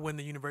 then why wouldn't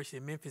the University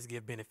of Memphis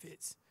give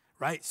benefits,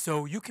 right?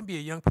 So you can be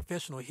a young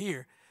professional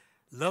here,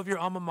 love your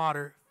alma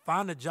mater,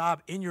 find a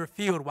job in your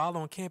field while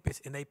on campus,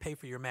 and they pay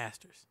for your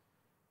master's.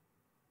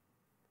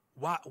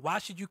 Why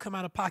should you come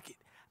out of pocket?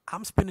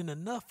 I'm spending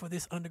enough for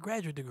this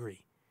undergraduate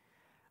degree.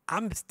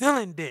 I'm still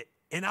in debt.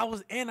 And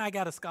I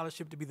got a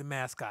scholarship to be the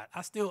mascot.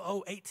 I still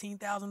owe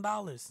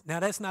 $18,000. Now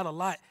that's not a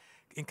lot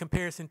in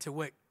comparison to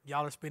what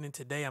y'all are spending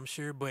today, I'm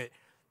sure, but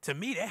to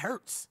me that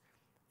hurts,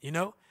 you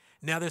know?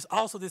 Now there's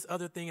also this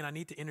other thing, and I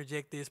need to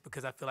interject this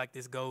because I feel like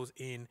this goes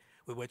in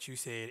with what you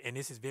said, and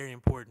this is very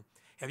important.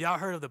 Have y'all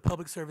heard of the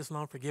Public Service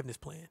Loan Forgiveness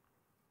Plan?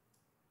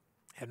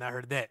 Have not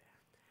heard of that.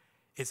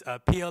 It's a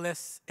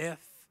PLSF,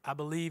 I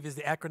believe is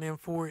the acronym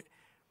for it.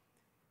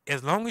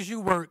 As long as you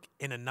work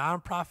in a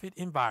nonprofit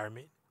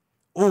environment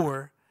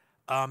or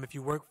if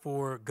you work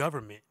for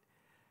government,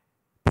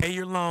 pay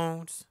your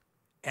loans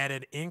at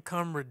an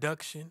income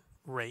reduction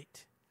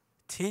rate,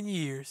 10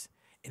 years,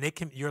 and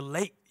your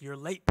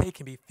late pay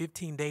can be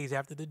 15 days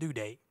after the due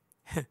date.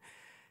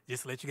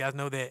 Just to let you guys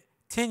know that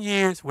 10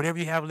 years, whatever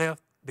you have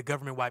left, the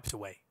government wipes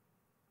away.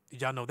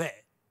 Did y'all know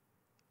that?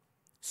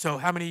 So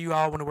how many of you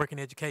all want to work in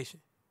education?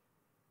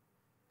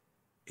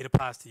 It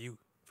applies to you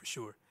for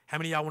sure. How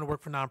many of y'all want to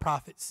work for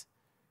nonprofits?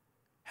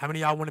 How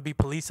many of y'all want to be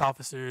police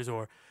officers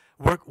or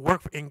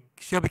work in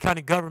Shelby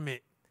County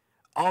government?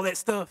 All that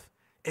stuff.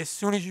 As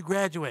soon as you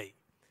graduate,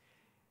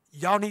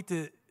 y'all need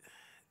to.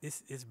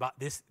 This is about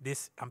this.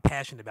 I'm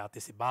passionate about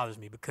this. It bothers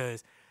me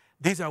because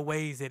these are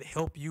ways that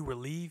help you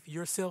relieve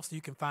yourself so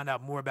you can find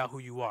out more about who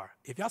you are.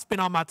 If y'all spend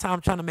all my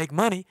time trying to make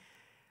money,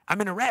 I'm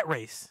in a rat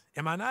race.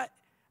 Am I not?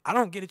 I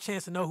don't get a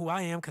chance to know who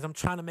I am because I'm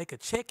trying to make a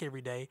check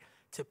every day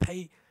to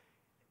pay.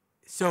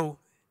 So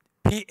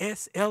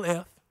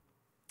PSLF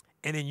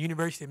and then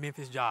University of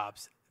Memphis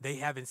jobs, they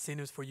have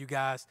incentives for you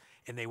guys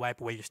and they wipe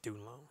away your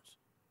student loans.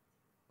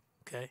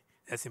 Okay?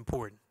 That's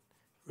important.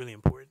 Really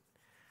important.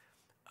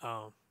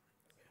 Um,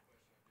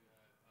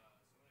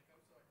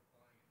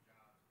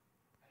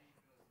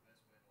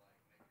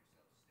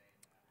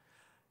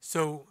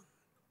 so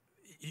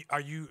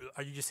are you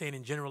just saying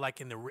in general,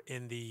 like in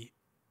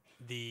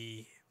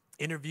the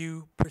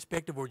interview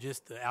perspective, or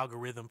just the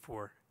algorithm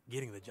for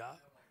getting the job?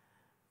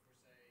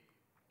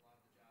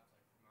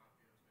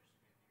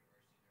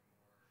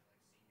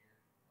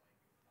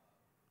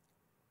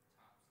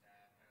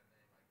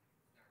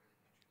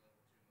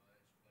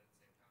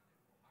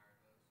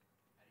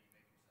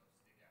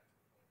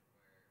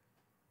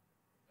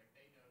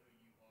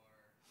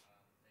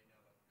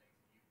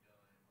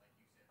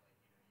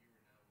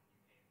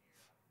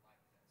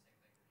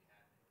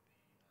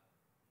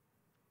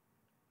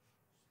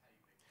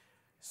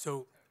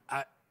 So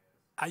I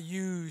I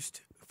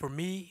used for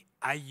me,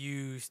 I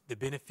used the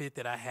benefit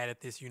that I had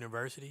at this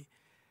university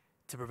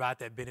to provide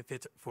that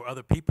benefit for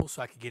other people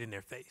so I could get in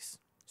their face.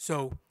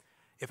 So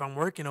if I'm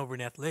working over in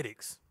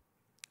athletics,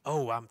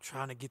 oh, I'm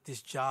trying to get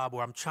this job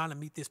or I'm trying to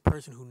meet this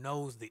person who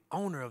knows the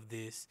owner of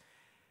this.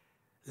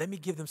 Let me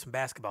give them some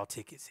basketball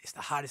tickets. It's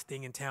the hottest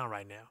thing in town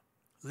right now.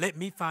 Let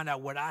me find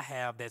out what I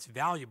have that's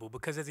valuable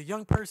because as a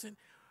young person,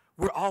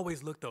 we're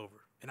always looked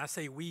over. And I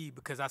say we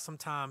because I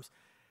sometimes,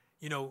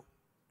 you know,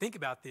 think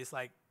about this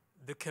like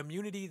the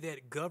community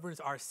that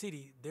governs our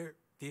city, they're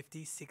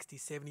 50, 60,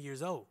 70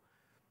 years old.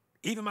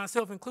 Even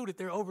myself included,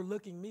 they're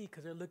overlooking me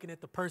because they're looking at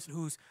the person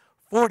who's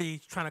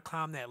 40 trying to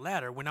climb that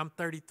ladder when I'm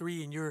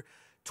 33 and you're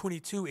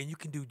 22 and you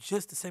can do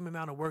just the same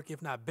amount of work,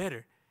 if not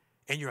better,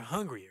 and you're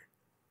hungrier.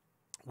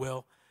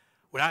 Well,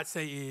 what I'd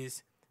say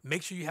is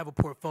make sure you have a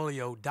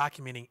portfolio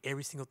documenting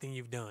every single thing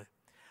you've done.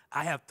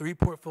 I have 3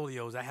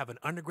 portfolios. I have an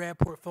undergrad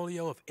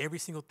portfolio of every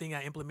single thing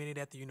I implemented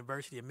at the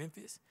University of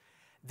Memphis.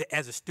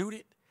 As a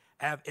student,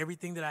 I have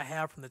everything that I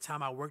have from the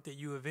time I worked at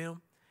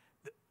UofM,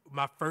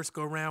 my first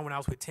go around when I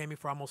was with Tammy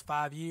for almost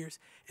 5 years.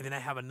 And then I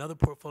have another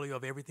portfolio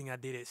of everything I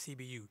did at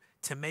CBU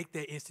to make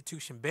that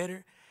institution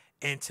better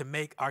and to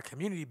make our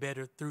community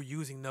better through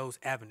using those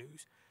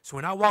avenues. So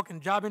when I walk in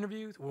job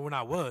interviews, or when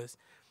I would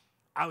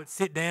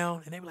sit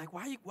down and they were like,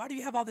 why do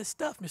you have all this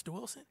stuff, Mr.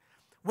 Wilson?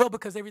 Well,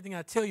 because everything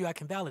I tell you, I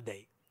can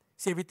validate.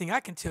 See, everything I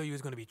can tell you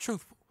is going to be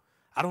truthful.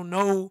 I don't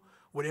know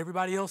what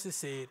everybody else has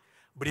said,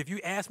 but if you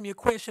ask me a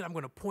question, I'm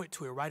going to point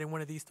to it right in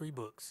one of these 3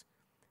 books.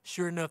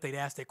 Sure enough, they'd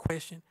ask that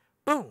question.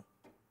 Boom.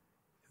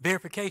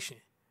 Verification,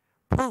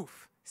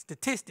 proof,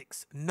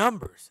 statistics,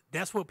 numbers.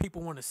 That's what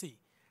people want to see.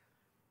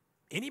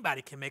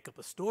 Anybody can make up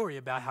a story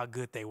about how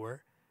good they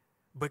were,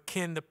 but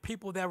can the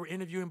people that were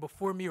interviewing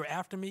before me or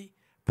after me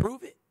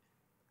prove it?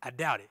 I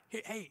doubt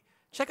it. Hey,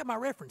 check out my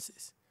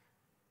references.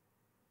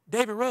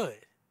 David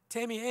Rudd,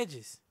 Tammy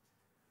Edges,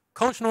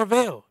 Coach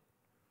Norvell,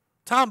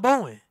 Tom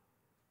Bowen.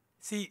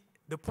 See,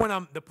 the point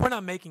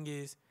I'm making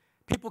is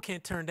people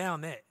can't turn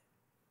down that.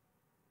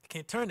 They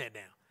can't turn that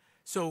down.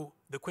 So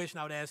the question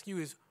I would ask you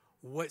is,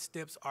 what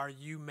steps are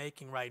you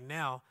making right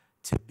now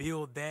to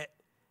build that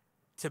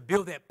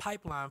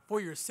pipeline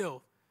for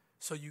yourself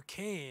so you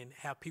can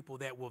have people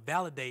that will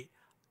validate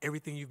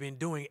everything you've been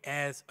doing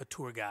as a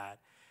tour guide,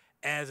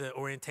 as an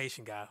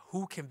orientation guy,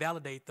 who can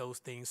validate those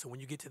things so when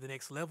you get to the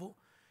next level,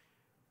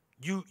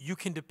 you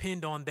can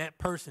depend on that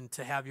person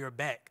to have your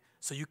back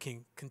so you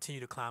can continue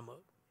to climb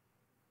up.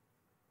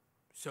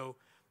 So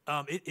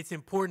it's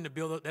important to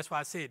build up. That's why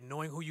I said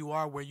knowing who you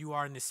are, where you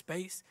are in this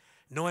space,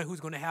 knowing who's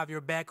going to have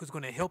your back, who's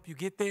going to help you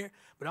get there.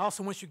 But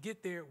also once you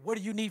get there, what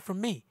do you need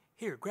from me?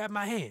 Here, grab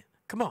my hand.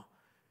 Come on.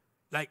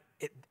 Like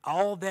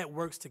all that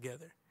works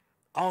together.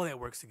 All that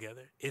works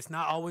together. It's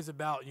not always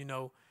about,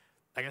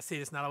 like I said,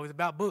 it's not always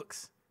about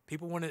books.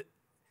 People want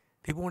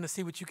to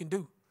see what you can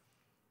do.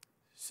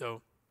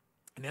 So,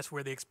 and that's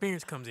where the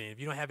experience comes in. If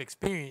you don't have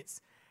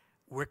experience,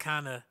 we're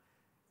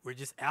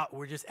just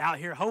out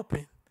here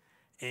hoping.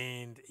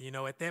 And,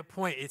 at that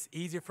point, it's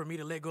easier for me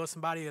to let go of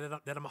somebody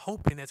that I'm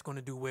hoping that's going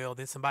to do well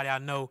than somebody I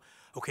know,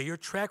 okay, your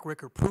track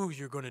record proves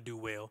you're going to do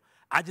well.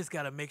 I just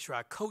got to make sure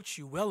I coach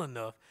you well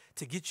enough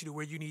to get you to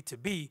where you need to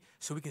be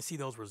so we can see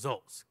those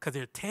results because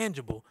they're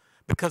tangible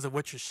because of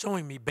what you're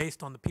showing me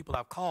based on the people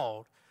I've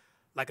called,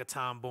 like a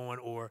Tom Bowen,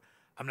 or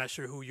I'm not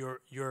sure who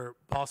your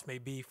boss may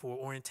be for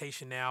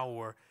orientation now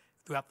or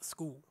throughout the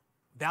school.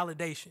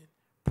 Validation,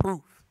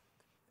 proof,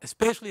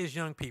 especially as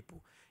young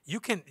people. You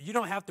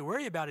don't have to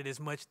worry about it as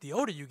much the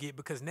older you get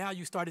because now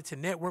you started to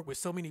network with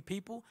so many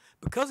people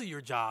because of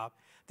your job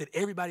that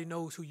everybody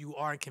knows who you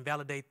are and can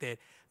validate that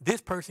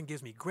this person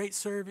gives me great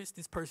service.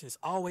 This person is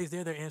always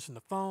there. They're answering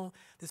the phone.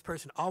 This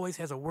person always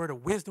has a word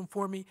of wisdom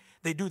for me.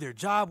 They do their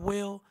job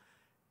well.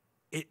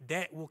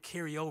 That will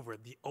carry over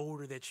the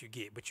older that you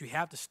get. But you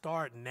have to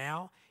start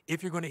now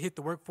if you're going to hit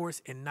the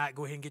workforce and not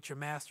go ahead and get your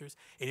master's.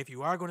 And if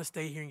you are going to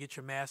stay here and get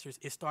your master's,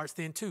 it starts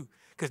then too.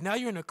 Because now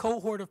you're in a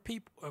cohort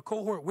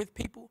with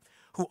people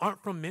who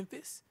aren't from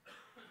Memphis,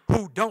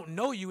 who don't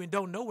know you and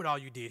don't know what all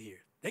you did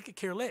here. They could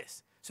care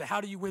less. So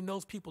how do you win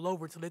those people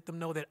over to let them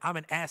know that I'm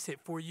an asset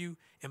for you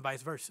and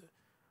vice versa?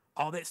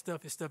 All that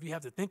stuff is stuff you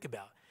have to think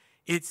about.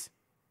 Let's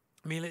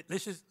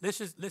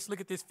look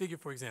at this figure,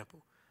 for example.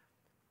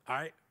 All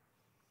right.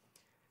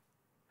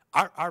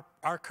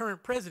 Our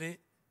current president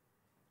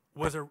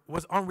was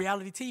on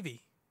reality TV.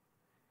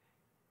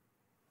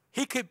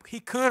 He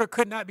could or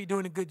could not be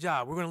doing a good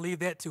job. We're going to leave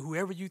that to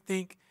whoever you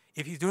think.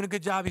 If he's doing a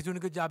good job, he's doing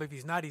a good job. If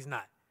he's not, he's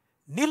not.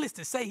 Needless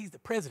to say, he's the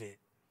president.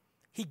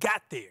 He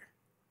got there.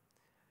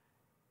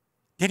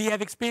 Did he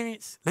have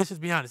experience? Let's just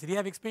be honest. Did he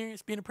have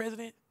experience being a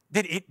president?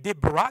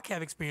 Did Barack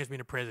have experience being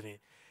a president?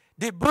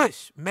 Did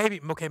Bush? Maybe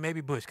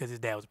Bush because his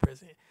dad was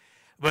president,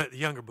 but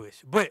younger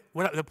Bush. But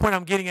the point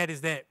I'm getting at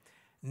is that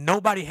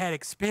nobody had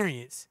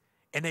experience,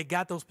 and they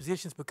got those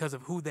positions because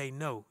of who they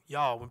know.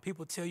 Y'all, when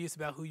people tell you it's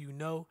about who you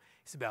know,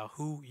 it's about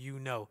who you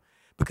know.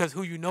 Because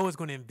who you know is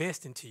going to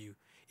invest into you.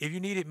 If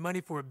you needed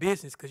money for a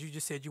business because you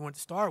just said you wanted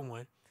to start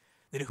one,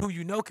 then who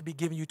you know could be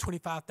giving you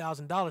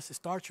 $25,000 to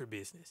start your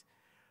business.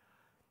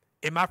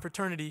 In my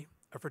fraternity,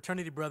 a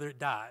fraternity brother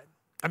died.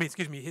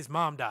 His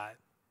mom died.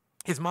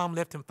 His mom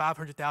left him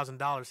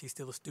 $500,000. He's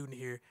still a student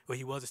here. Well,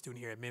 he was a student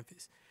here at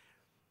Memphis.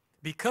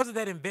 Because of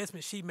that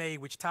investment she made,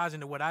 which ties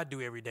into what I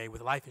do every day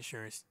with life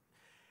insurance,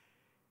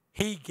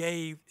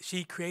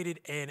 she created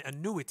an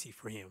annuity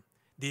for him.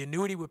 The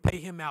annuity would pay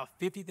him out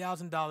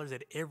 $50,000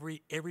 at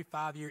every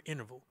 5-year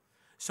interval.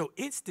 So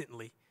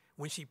instantly,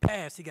 when she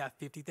passed, he got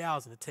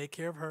 $50,000 to take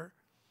care of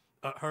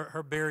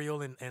her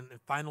burial and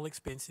final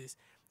expenses.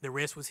 The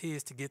rest was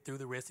his to get through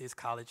the rest of his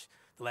college,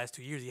 the last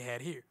 2 years he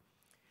had here.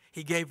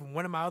 He gave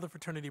one of my other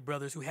fraternity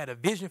brothers who had a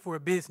vision for a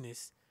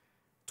business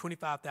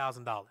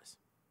 $25,000.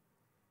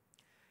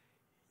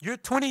 You're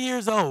 20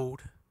 years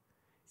old.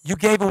 You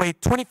gave away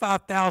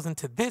 $25,000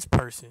 to this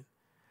person,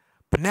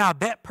 but now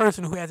that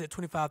person who has that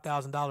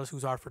 $25,000,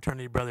 who's our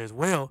fraternity brother as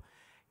well,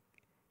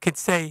 could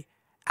say,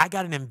 I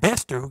got an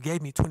investor who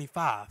gave me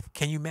 25.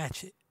 Can you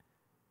match it?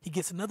 He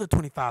gets another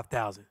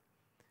 25,000.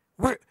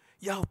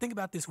 Y'all think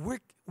about this.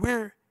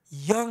 We're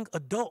young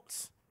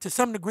adults. To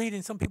some degree,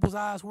 in some people's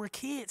eyes, we're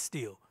kids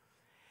still.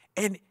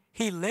 And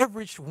he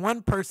leveraged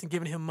one person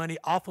giving him money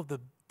off of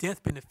the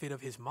death benefit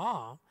of his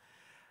mom,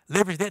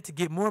 leveraged that to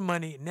get more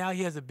money. Now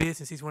he has a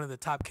business. He's one of the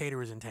top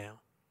caterers in town.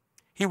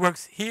 He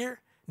works here,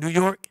 New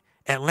York,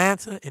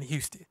 Atlanta, and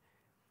Houston.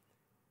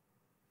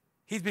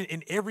 He's been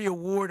in every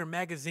award or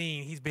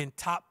magazine. He's been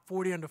top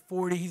 40 under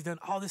 40. He's done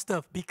all this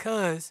stuff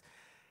because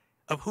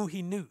of who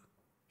he knew.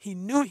 He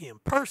knew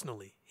him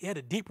personally. He had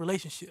a deep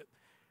relationship,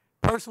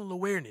 personal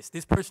awareness.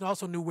 This person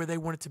also knew where they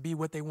wanted to be,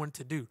 what they wanted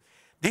to do.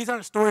 These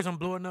aren't stories I'm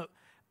blowing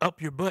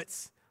up your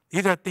butts.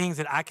 These are things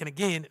that I can,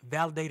 again,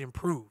 validate and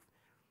prove.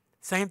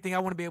 Same thing, I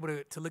want to be able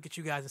to look at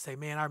you guys and say,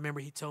 man, I remember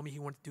he told me he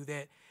wanted to do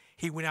that.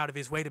 He went out of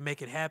his way to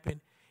make it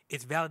happen.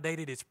 It's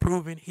validated. It's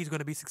proven. He's going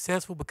to be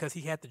successful because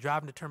he had the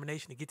drive and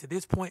determination to get to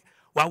this point.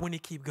 Why wouldn't he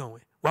keep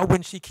going? Why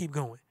wouldn't she keep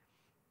going?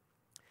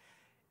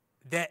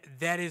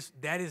 That is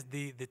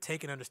the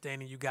take and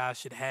understanding you guys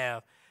should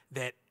have,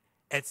 that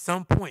at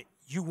some point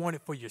you want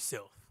it for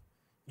yourself.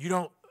 You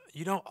don't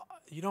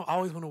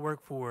always want to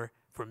work for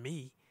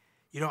me.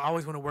 You don't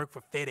always want to work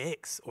for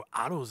FedEx or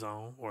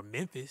AutoZone or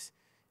Memphis.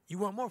 You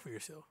want more for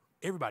yourself.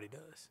 Everybody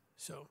does.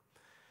 So,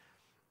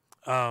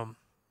 I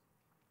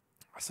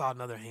saw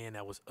another hand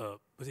that was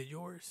up. Was it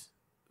yours?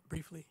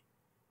 Briefly?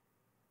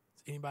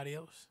 Anybody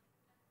else?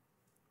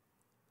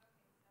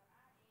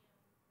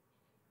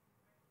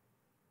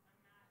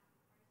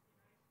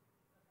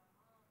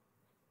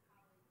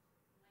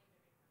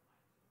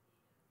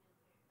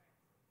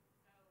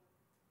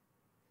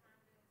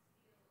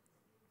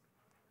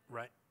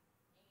 Right.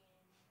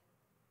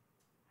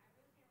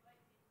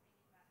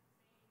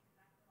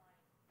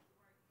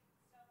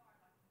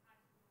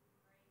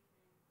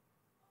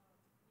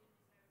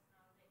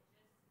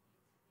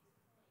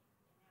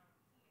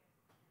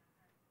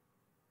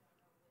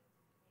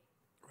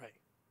 Right.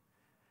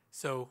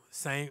 So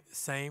same.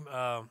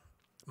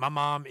 My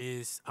mom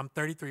is. I'm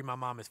 33. My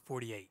mom is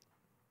 48.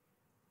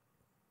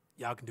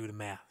 Y'all can do the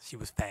math. She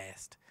was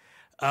fast.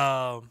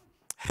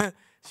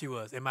 She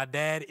was, and my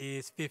dad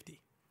is 50.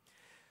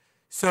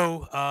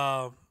 So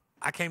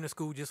I came to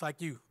school just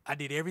like you. I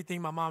did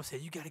everything my mom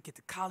said. You got to get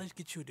to college,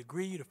 get you a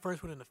degree. You're the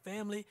first one in the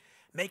family.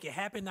 Make it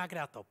happen. Knock it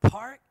out the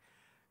park.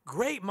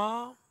 Great,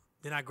 Mom.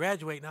 Then I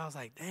graduate, and I was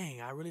like,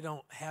 dang, I really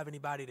don't have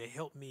anybody to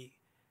help me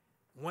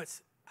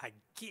once I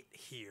get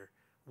here.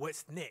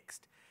 What's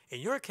next?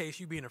 In your case,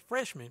 you being a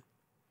freshman,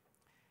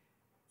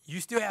 you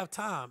still have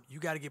time. You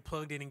got to get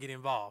plugged in and get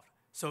involved.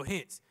 So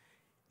hence,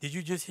 did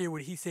you just hear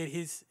what he said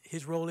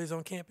his role is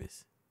on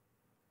campus?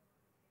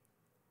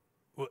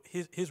 Well,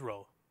 his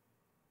role.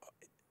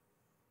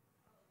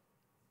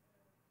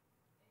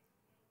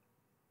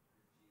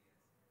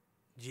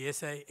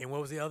 GSA, and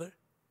what was the other?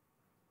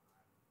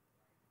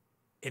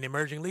 And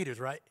emerging leaders,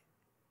 right?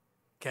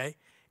 Okay.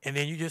 And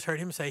then you just heard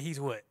him say he's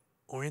what?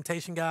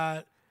 Orientation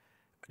guide.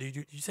 Did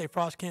you say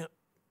Frost Camp?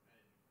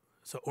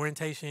 So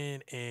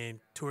orientation and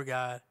tour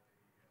guide.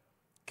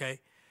 Okay.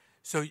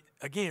 So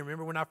again,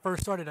 remember when I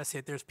first started, I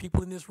said there's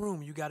people in this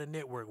room you got to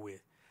network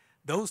with.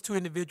 Those two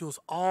individuals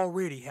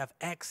already have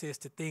access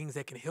to things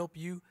that can help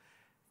you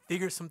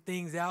figure some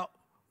things out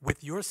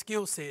with your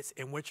skill sets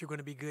and what you're going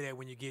to be good at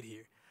when you get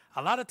here.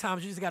 A lot of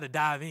times you just got to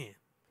dive in.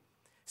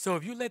 So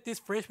if you let this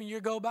freshman year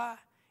go by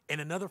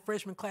and another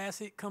freshman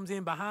class comes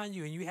in behind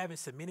you and you haven't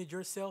submitted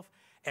yourself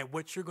at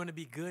what you're going to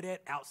be good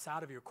at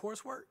outside of your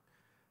coursework,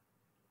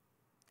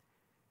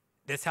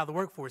 that's how the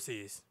workforce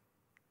is.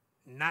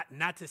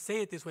 Not to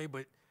say it this way,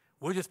 but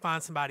we'll just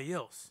find somebody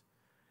else.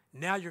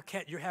 Now you're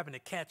having to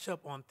catch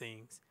up on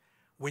things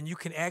when you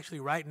can actually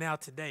right now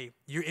today,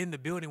 you're in the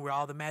building where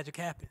all the magic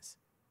happens.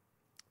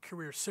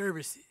 Career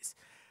services,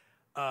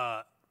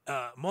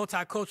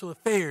 multicultural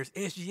affairs,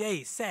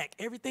 SGA, SAC,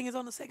 everything is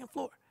on the second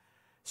floor.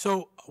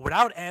 So what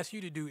I would ask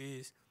you to do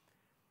is,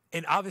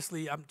 and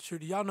obviously I'm sure,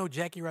 do y'all know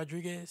Jackie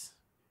Rodriguez?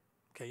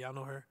 Okay, y'all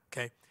know her?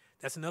 Okay,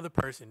 that's another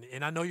person.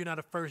 And I know you're not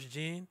a first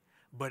gen,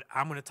 but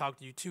I'm going to talk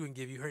to you too and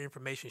give you her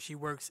information. She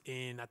works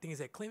in, I think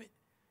it's at Clement,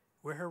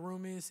 where her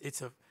room is.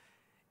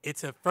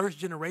 It's a first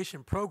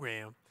generation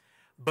program,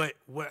 but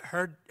what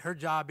her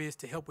job is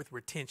to help with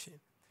retention,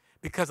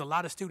 because a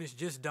lot of students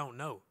just don't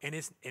know, and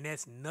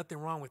that's nothing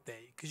wrong with that,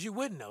 because you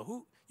wouldn't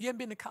know. You haven't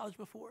been to college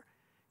before,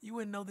 you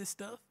wouldn't know this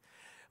stuff.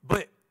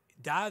 But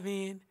dive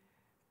in.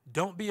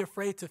 Don't be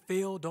afraid to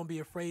fail. Don't be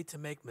afraid to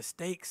make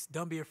mistakes.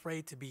 Don't be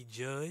afraid to be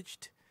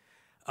judged.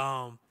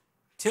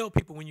 Tell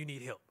people when you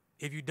need help.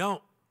 If you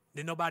don't,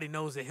 then nobody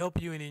knows to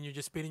help you, and then you're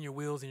just spinning your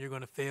wheels and you're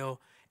going to fail.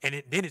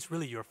 And then it's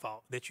really your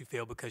fault that you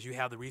fail because you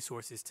have the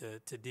resources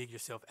to dig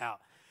yourself out.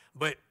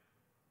 But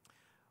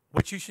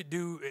what you should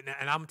do,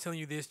 and I'm telling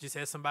you this just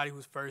as somebody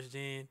who's first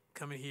gen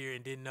coming here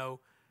and didn't know,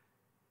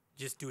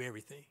 just do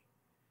everything.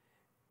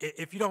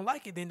 If you don't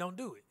like it, then don't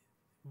do it.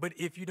 But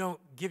if you don't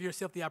give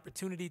yourself the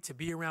opportunity to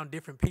be around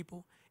different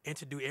people and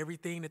to do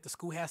everything that the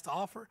school has to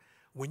offer,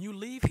 when you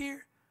leave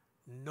here,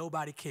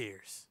 nobody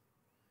cares.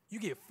 You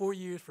get 4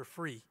 years for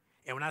free.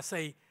 And when I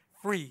say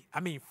free,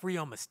 I mean free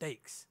on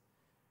mistakes.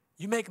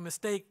 You make a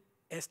mistake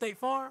at State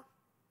Farm,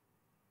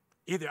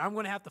 either I'm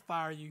going to have to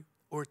fire you,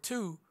 or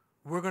two,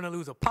 we're going to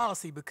lose a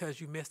policy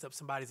because you messed up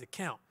somebody's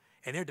account,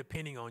 and they're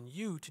depending on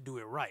you to do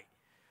it right.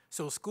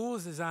 So school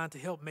is designed to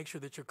help make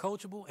sure that you're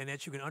coachable and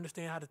that you can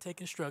understand how to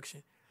take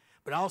instruction,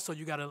 but also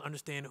you got to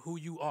understand who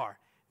you are.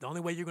 The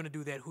only way you're going to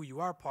do that who you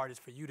are part is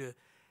for you to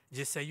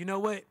just say, you know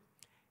what,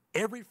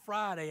 every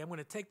Friday I'm going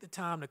to take the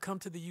time to come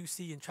to the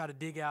UC and try to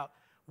dig out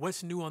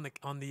what's new on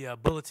the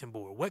bulletin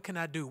board. What can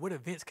I do? What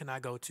events can I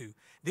go to?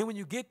 Then when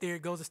you get there,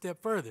 it goes a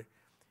step further.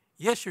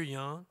 Yes, you're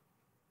young.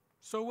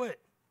 So what?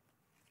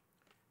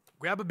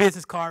 Grab a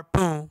business card,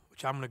 boom,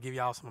 which I'm going to give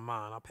y'all some of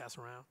mine. I'll pass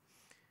around.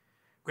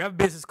 Grab a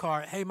business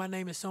card. Hey, my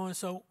name is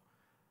so-and-so.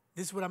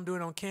 This is what I'm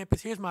doing on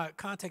campus. Here's my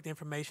contact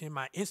information,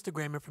 my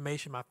Instagram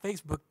information, my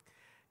Facebook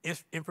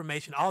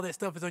information. All that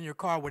stuff is on your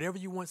card, whatever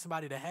you want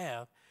somebody to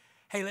have.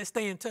 Hey, let's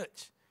stay in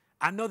touch.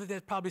 I know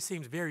that probably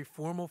seems very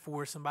formal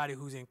for somebody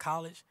who's in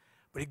college,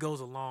 but it goes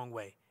a long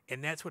way.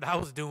 And that's what I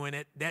was doing.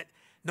 That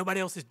nobody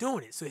else is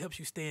doing it, so it helps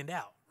you stand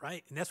out,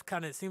 right? And that's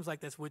kind of, it seems like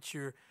that's what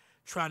you're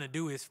trying to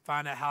do, is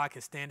find out how I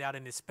can stand out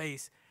in this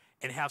space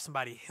and have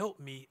somebody help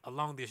me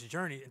along this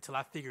journey until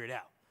I figure it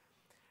out.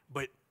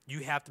 But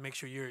you have to make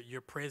sure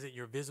you're present,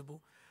 you're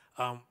visible.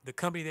 The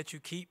company that you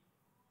keep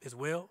as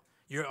well,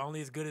 you're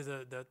only as good as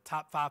the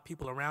top 5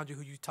 people around you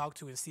who you talk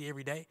to and see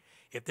every day.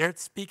 If they're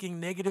speaking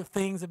negative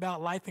things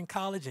about life in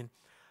college and,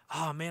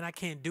 oh, man, I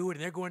can't do it,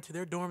 and they're going to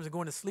their dorms and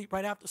going to sleep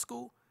right after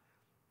school,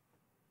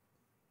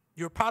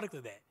 you're a product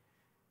of that.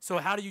 So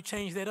how do you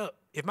change that up?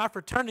 If my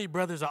fraternity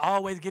brothers are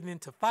always getting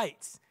into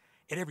fights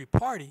at every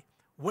party,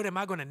 what am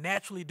I going to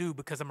naturally do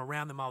because I'm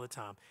around them all the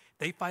time?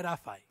 They fight, I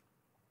fight.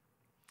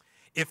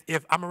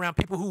 If I'm around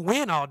people who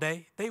win all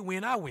day, they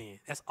win, I win.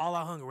 That's all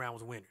I hung around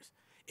was winners.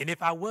 And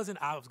if I wasn't,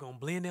 I was going to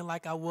blend in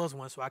like I was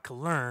one so I could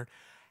learn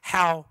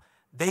how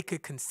they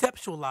could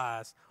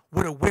conceptualize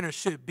what a winner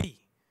should be.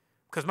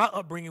 Because my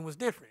upbringing was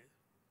different.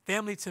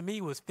 Family to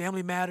me was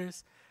Family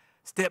Matters,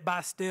 Step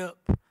by Step,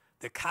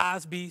 the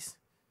Cosbys.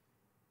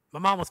 My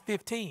mom was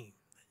 15.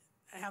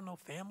 I have no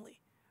family.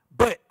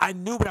 But I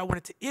knew what I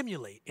wanted to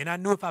emulate. And I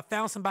knew if I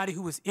found somebody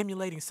who was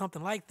emulating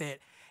something like that,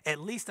 at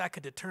least I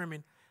could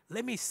determine,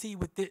 let me see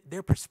what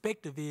their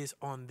perspective is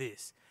on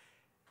this.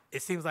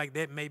 It seems like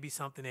that may be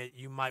something that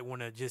you might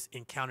want to just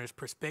encounter as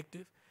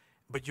perspective,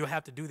 but you'll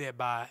have to do that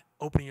by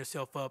opening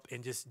yourself up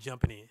and just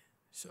jumping in.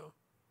 So,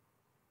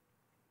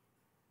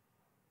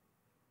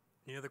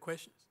 any other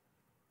questions?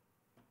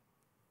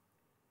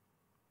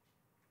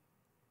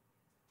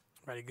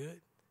 Pretty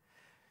good.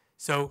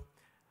 So,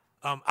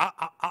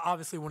 I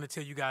obviously want to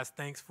tell you guys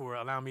thanks for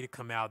allowing me to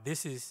come out.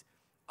 This is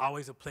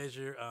always a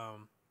pleasure.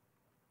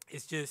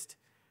 It's just,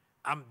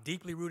 I'm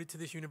deeply rooted to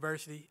this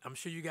university. I'm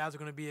sure you guys are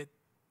going to be at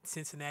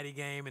Cincinnati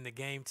game and the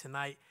game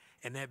tonight,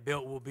 and that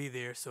belt will be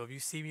there. So if you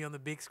see me on the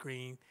big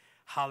screen,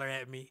 holler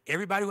at me.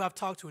 Everybody who I've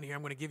talked to in here,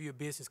 I'm going to give you a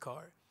business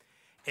card.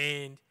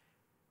 And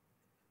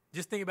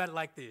just think about it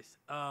like this.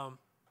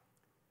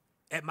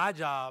 At my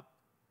job,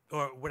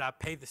 or what I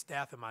pay the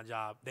staff at my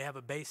job, they have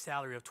a base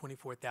salary of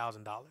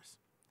 $24,000.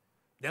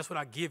 That's what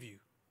I give you.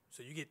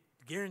 So you get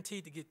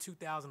guaranteed to get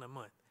 $2,000 a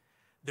month.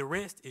 The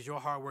rest is your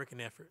hard work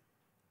and effort.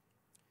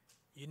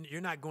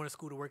 You're not going to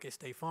school to work at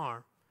State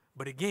Farm.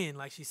 But again,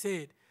 like she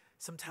said,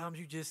 sometimes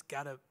you just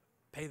got to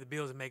pay the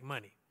bills and make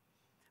money.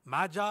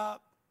 My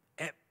job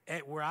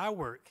at where I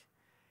work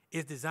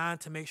is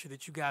designed to make sure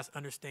that you guys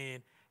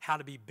understand how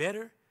to be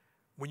better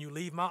when you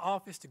leave my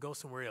office to go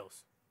somewhere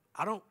else.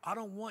 I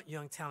don't want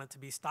young talent to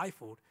be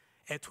stifled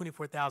at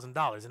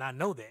 $24,000, and I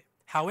know that.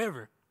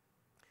 However,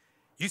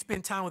 you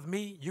spend time with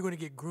me, you're going to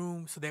get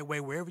groomed so that way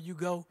wherever you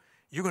go,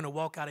 you're going to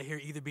walk out of here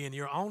either being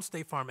your own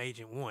State Farm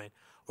agent, one,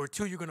 or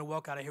two, you're going to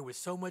walk out of here with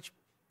so much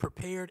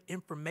prepared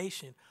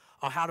information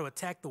on how to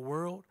attack the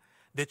world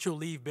that you'll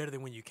leave better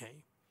than when you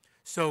came.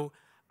 So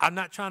I'm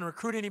not trying to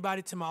recruit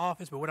anybody to my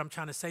office, but what I'm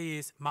trying to say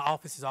is my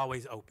office is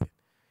always open.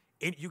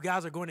 And you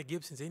guys are going to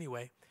Gibson's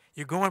anyway.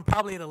 You're going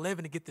probably at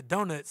 11 to get the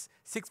donuts,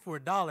 6 for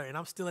 $1, and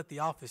I'm still at the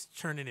office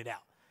churning it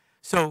out.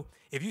 So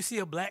if you see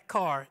a black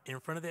car in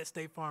front of that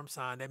State Farm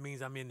sign, that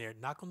means I'm in there.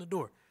 Knock on the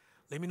door.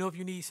 Let me know if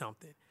you need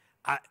something.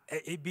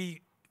 It'd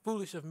be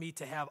foolish of me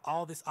to have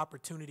all this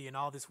opportunity and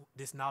all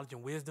this knowledge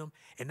and wisdom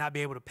and not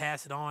be able to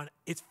pass it on.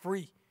 It's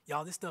free.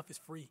 Y'all, this stuff is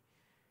free.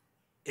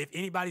 If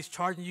anybody's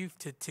charging you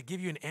to give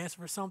you an answer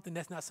for something,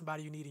 that's not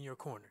somebody you need in your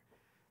corner.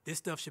 This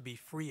stuff should be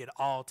free at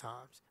all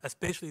times,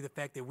 especially the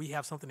fact that we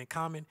have something in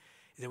common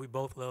is that we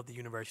both love the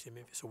University of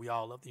Memphis, or we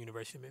all love the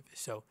University of Memphis.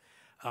 So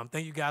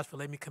thank you guys for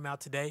letting me come out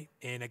today.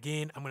 And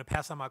again, I'm going to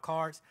pass out my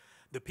cards.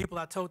 The people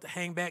I told to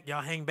hang back,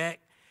 y'all hang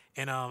back.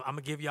 And I'm going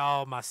to give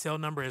y'all my cell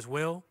number as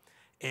well.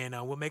 and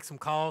we'll make some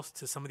calls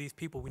to some of these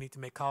people we need to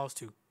make calls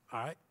to.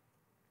 All right?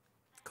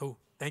 Cool.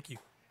 Thank you.